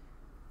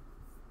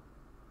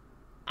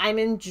 I'm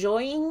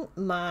enjoying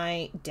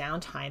my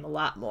downtime a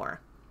lot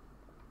more.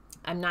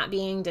 I'm not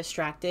being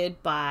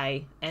distracted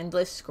by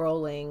endless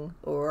scrolling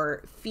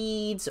or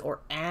feeds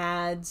or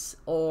ads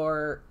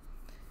or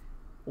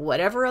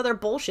whatever other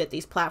bullshit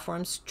these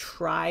platforms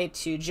try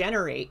to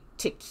generate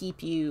to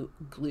keep you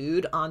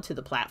glued onto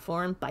the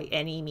platform by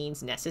any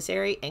means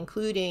necessary,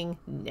 including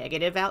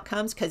negative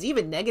outcomes, because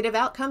even negative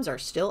outcomes are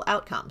still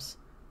outcomes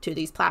to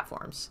these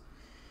platforms.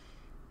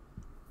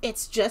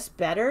 It's just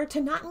better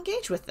to not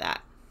engage with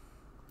that.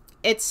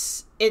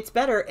 It's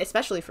better,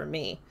 especially for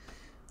me,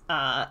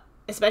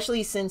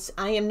 especially since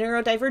I am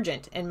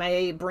neurodivergent and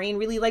my brain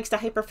really likes to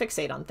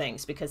hyperfixate on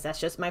things, because that's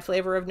just my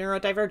flavor of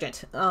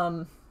neurodivergent.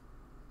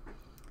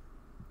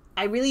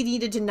 I really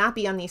needed to not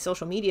be on these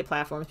social media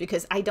platforms,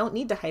 because I don't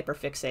need to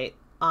hyperfixate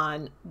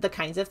on the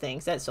kinds of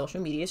things that social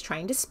media is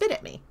trying to spit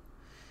at me.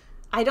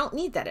 I don't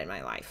need that in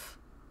my life.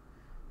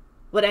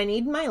 What I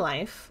need in my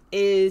life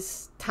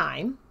is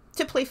time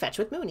to play fetch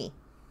with Mooney.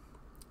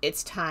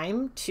 It's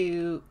time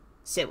to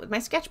sit with my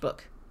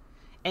sketchbook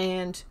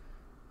and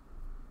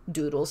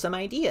doodle some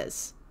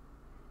ideas.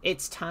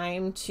 It's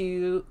time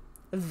to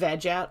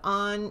veg out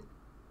on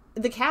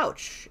the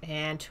couch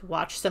and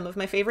watch some of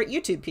my favorite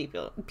YouTube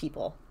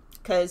people.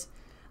 Because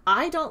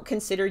I don't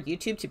consider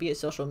YouTube to be a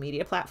social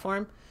media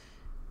platform.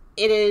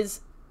 It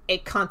is a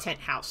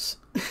content house.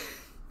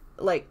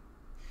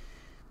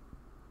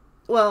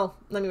 Well,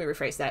 let me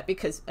rephrase that,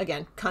 because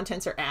again,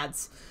 contents are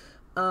ads.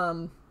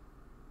 It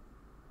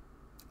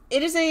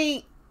is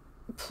a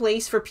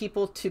place for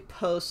people to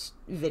post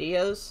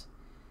videos.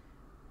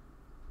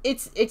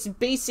 It's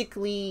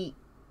basically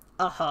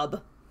a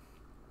hub.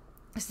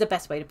 It's the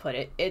best way to put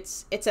it.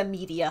 It's a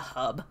media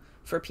hub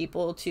for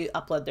people to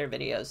upload their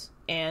videos.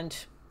 And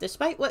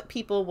despite what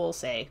people will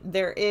say,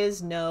 there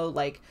is no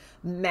like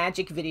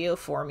magic video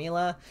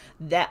formula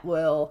that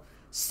will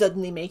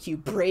suddenly make you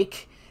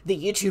break the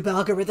YouTube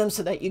algorithm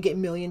so that you get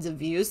millions of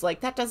views.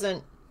 Like that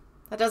doesn't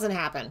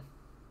happen.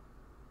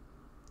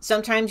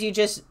 Sometimes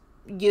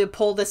you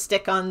pull the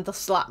stick on the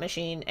slot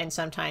machine, and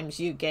sometimes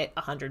you get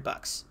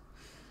 $100.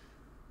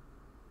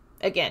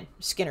 Again,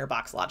 Skinner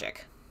box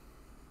logic.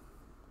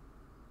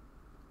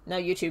 Now,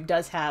 YouTube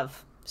does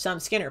have some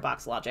Skinner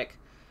box logic.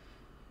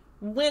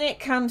 When it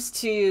comes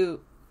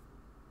to,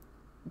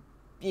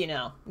 you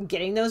know,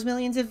 getting those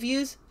millions of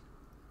views,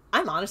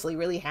 I'm honestly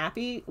really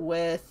happy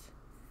with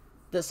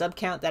the sub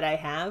count that I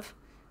have.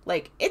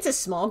 Like, it's a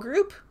small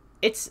group.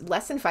 It's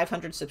less than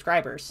 500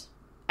 subscribers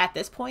at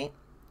this point,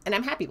 and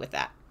I'm happy with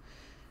that.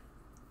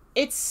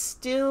 It's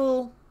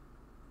still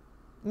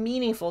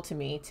meaningful to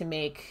me to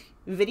make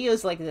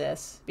videos like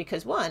this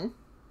because, one,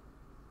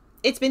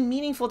 it's been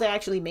meaningful to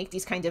actually make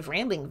these kind of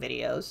rambling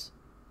videos,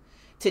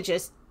 to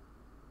just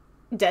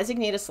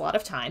designate a slot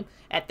of time.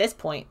 At this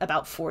point,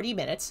 about 40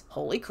 minutes.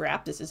 Holy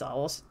crap, this is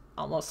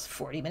almost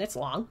 40 minutes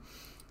long.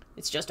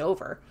 It's just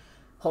over.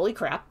 Holy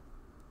crap.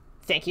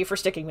 Thank you for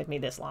sticking with me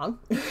this long.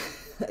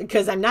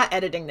 Because I'm not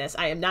editing this.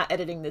 I am not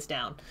editing this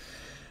down.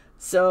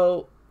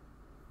 So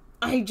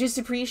I just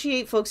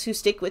appreciate folks who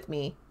stick with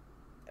me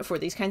for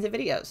these kinds of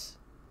videos.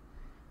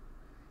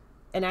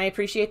 And I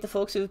appreciate the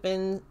folks who've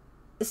been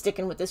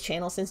sticking with this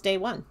channel since day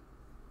one.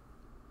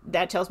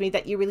 That tells me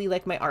that you really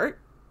like my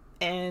art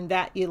and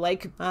that you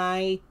like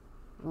my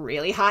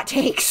really hot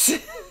takes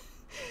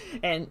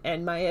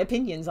and my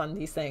opinions on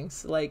these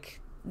things.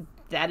 Like,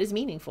 that is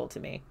meaningful to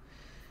me.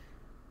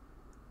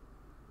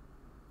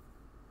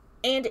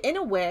 And in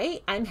a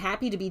way, I'm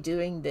happy to be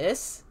doing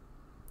this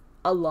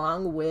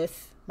along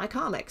with my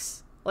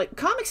comics. Like,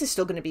 comics is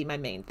still going to be my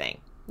main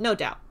thing. No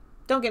doubt.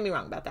 Don't get me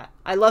wrong about that.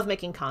 I love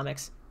making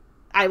comics.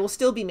 I will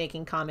still be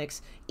making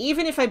comics.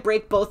 Even if I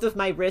break both of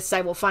my wrists,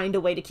 I will find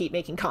a way to keep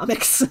making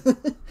comics.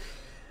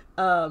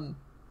 Because,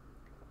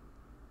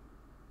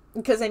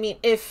 I mean,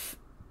 if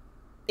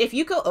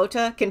Yuko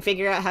Ota can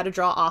figure out how to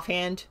draw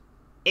offhand,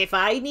 if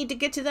I need to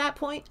get to that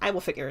point, I will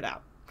figure it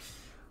out.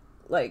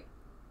 Like,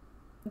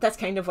 that's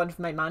kind of one of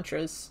my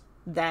mantras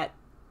that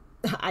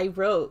I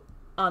wrote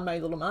on my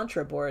little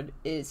mantra board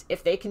is,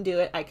 if they can do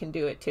it, I can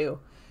do it too.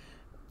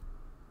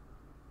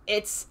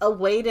 It's a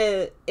way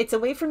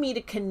for me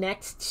to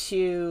connect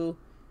to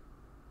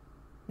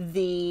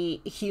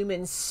the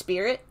human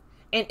spirit.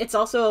 And it's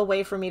also a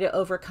way for me to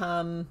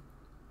overcome,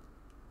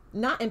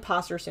 not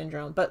imposter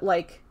syndrome, but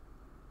like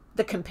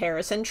the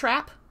comparison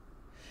trap.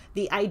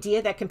 The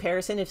idea that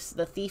comparison is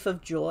the thief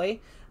of joy,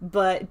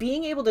 but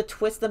being able to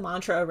twist the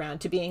mantra around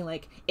to being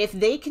like, if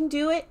they can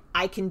do it,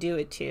 I can do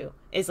it too.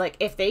 Is like,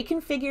 if they can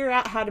figure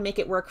out how to make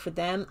it work for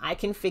them, I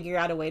can figure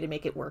out a way to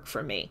make it work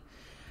for me.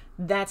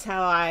 That's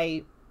how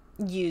I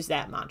use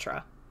that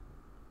mantra.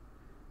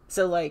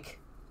 So like,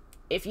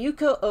 if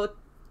Yuko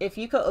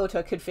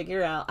Ota could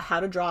figure out how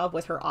to draw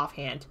with her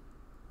offhand,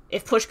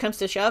 if push comes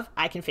to shove,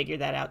 I can figure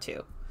that out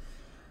too.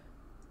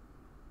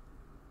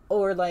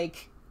 Or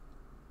like,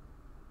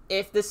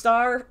 if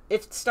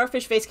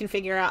Starfish Face can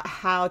figure out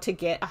how to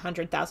get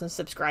 100,000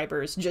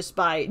 subscribers just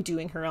by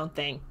doing her own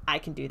thing, I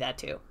can do that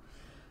too.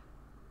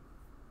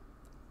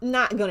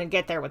 Not gonna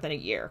get there within a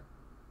year,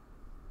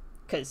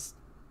 because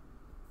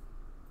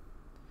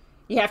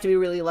you have to be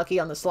really lucky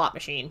on the slot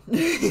machine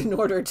in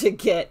order to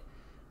get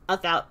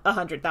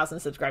 100,000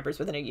 subscribers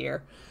within a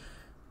year.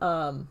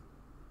 And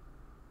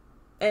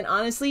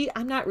honestly,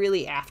 I'm not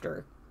really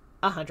after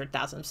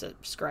 100,000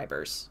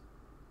 subscribers.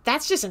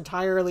 That's just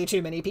entirely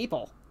too many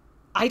people.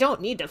 I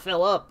don't need to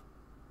fill up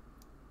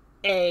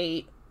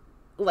a,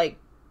 like,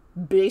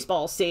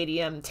 baseball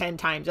stadium 10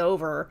 times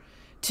over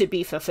to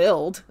be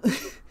fulfilled.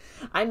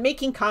 I'm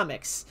making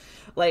comics.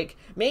 Like,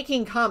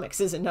 making comics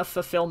is enough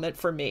fulfillment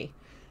for me.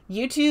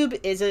 YouTube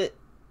is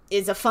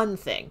a fun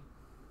thing.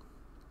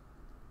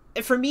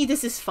 For me,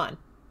 this is fun.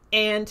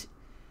 And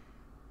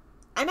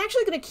I'm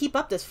actually going to keep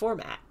up this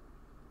format.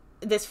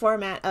 This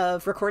format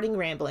of recording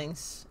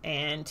ramblings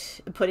and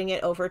putting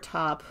it over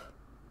top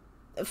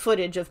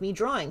footage of me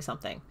drawing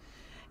something.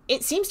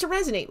 It seems to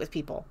resonate with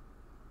people.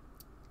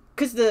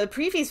 Because the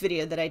previous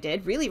video that I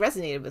did really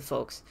resonated with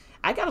folks.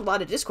 I got a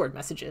lot of Discord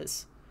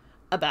messages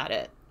about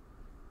it.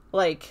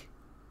 Like,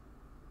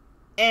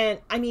 and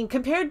I mean,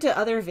 compared to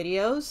other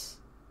videos,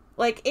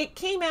 like, it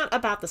came out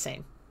about the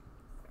same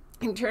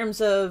in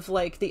terms of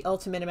like the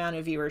ultimate amount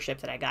of viewership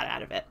that I got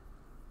out of it.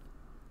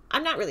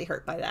 I'm not really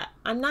hurt by that.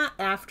 I'm not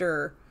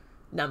after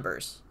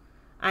numbers.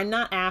 I'm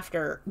not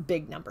after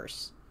big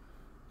numbers,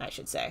 I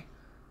should say.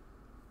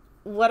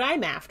 What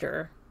I'm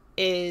after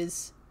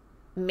is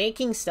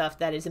making stuff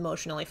that is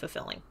emotionally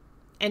fulfilling.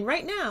 And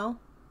right now,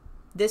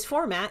 this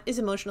format is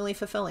emotionally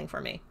fulfilling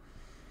for me.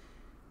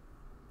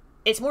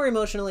 It's more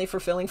emotionally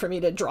fulfilling for me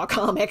to draw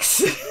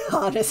comics,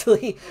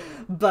 honestly.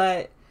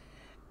 But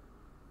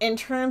in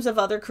terms of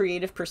other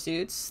creative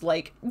pursuits,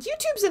 like,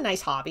 YouTube's a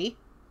nice hobby.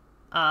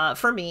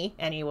 For me,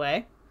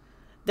 anyway.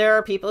 There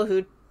are people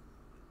who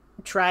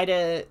try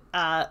to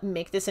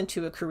make this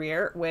into a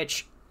career,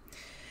 which,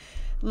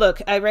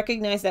 look, I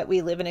recognize that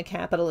we live in a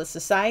capitalist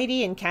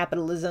society, and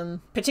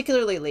capitalism,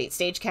 particularly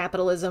late-stage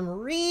capitalism,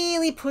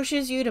 really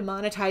pushes you to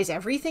monetize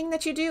everything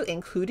that you do,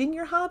 including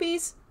your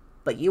hobbies.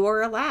 But you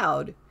are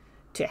allowed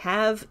to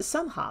have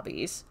some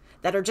hobbies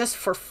that are just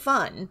for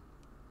fun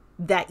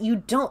that you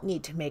don't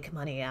need to make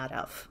money out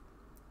of.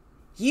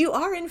 You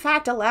are, in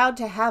fact, allowed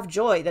to have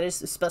joy that is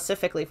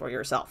specifically for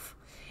yourself.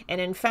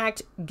 And in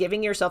fact,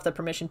 giving yourself the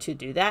permission to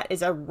do that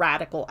is a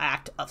radical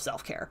act of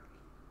self-care.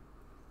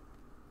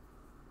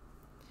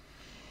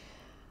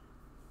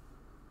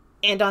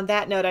 And on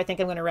that note, I think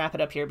I'm going to wrap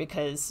it up here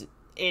because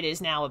it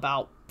is now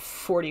about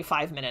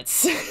 45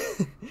 minutes.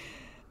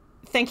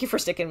 Thank you for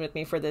sticking with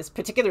me for this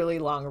particularly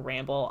long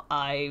ramble.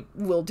 I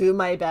will do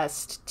my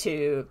best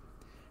to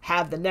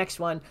have the next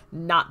one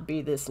not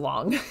be this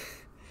long.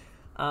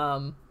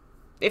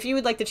 If you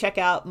would like to check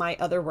out my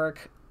other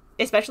work,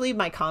 especially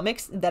my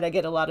comics that I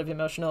get a lot of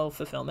emotional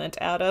fulfillment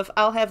out of,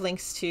 I'll have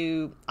links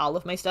to all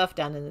of my stuff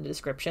down in the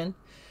description.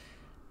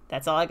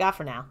 That's all I got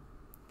for now.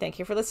 Thank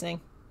you for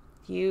listening.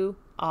 You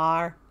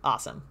are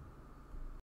awesome.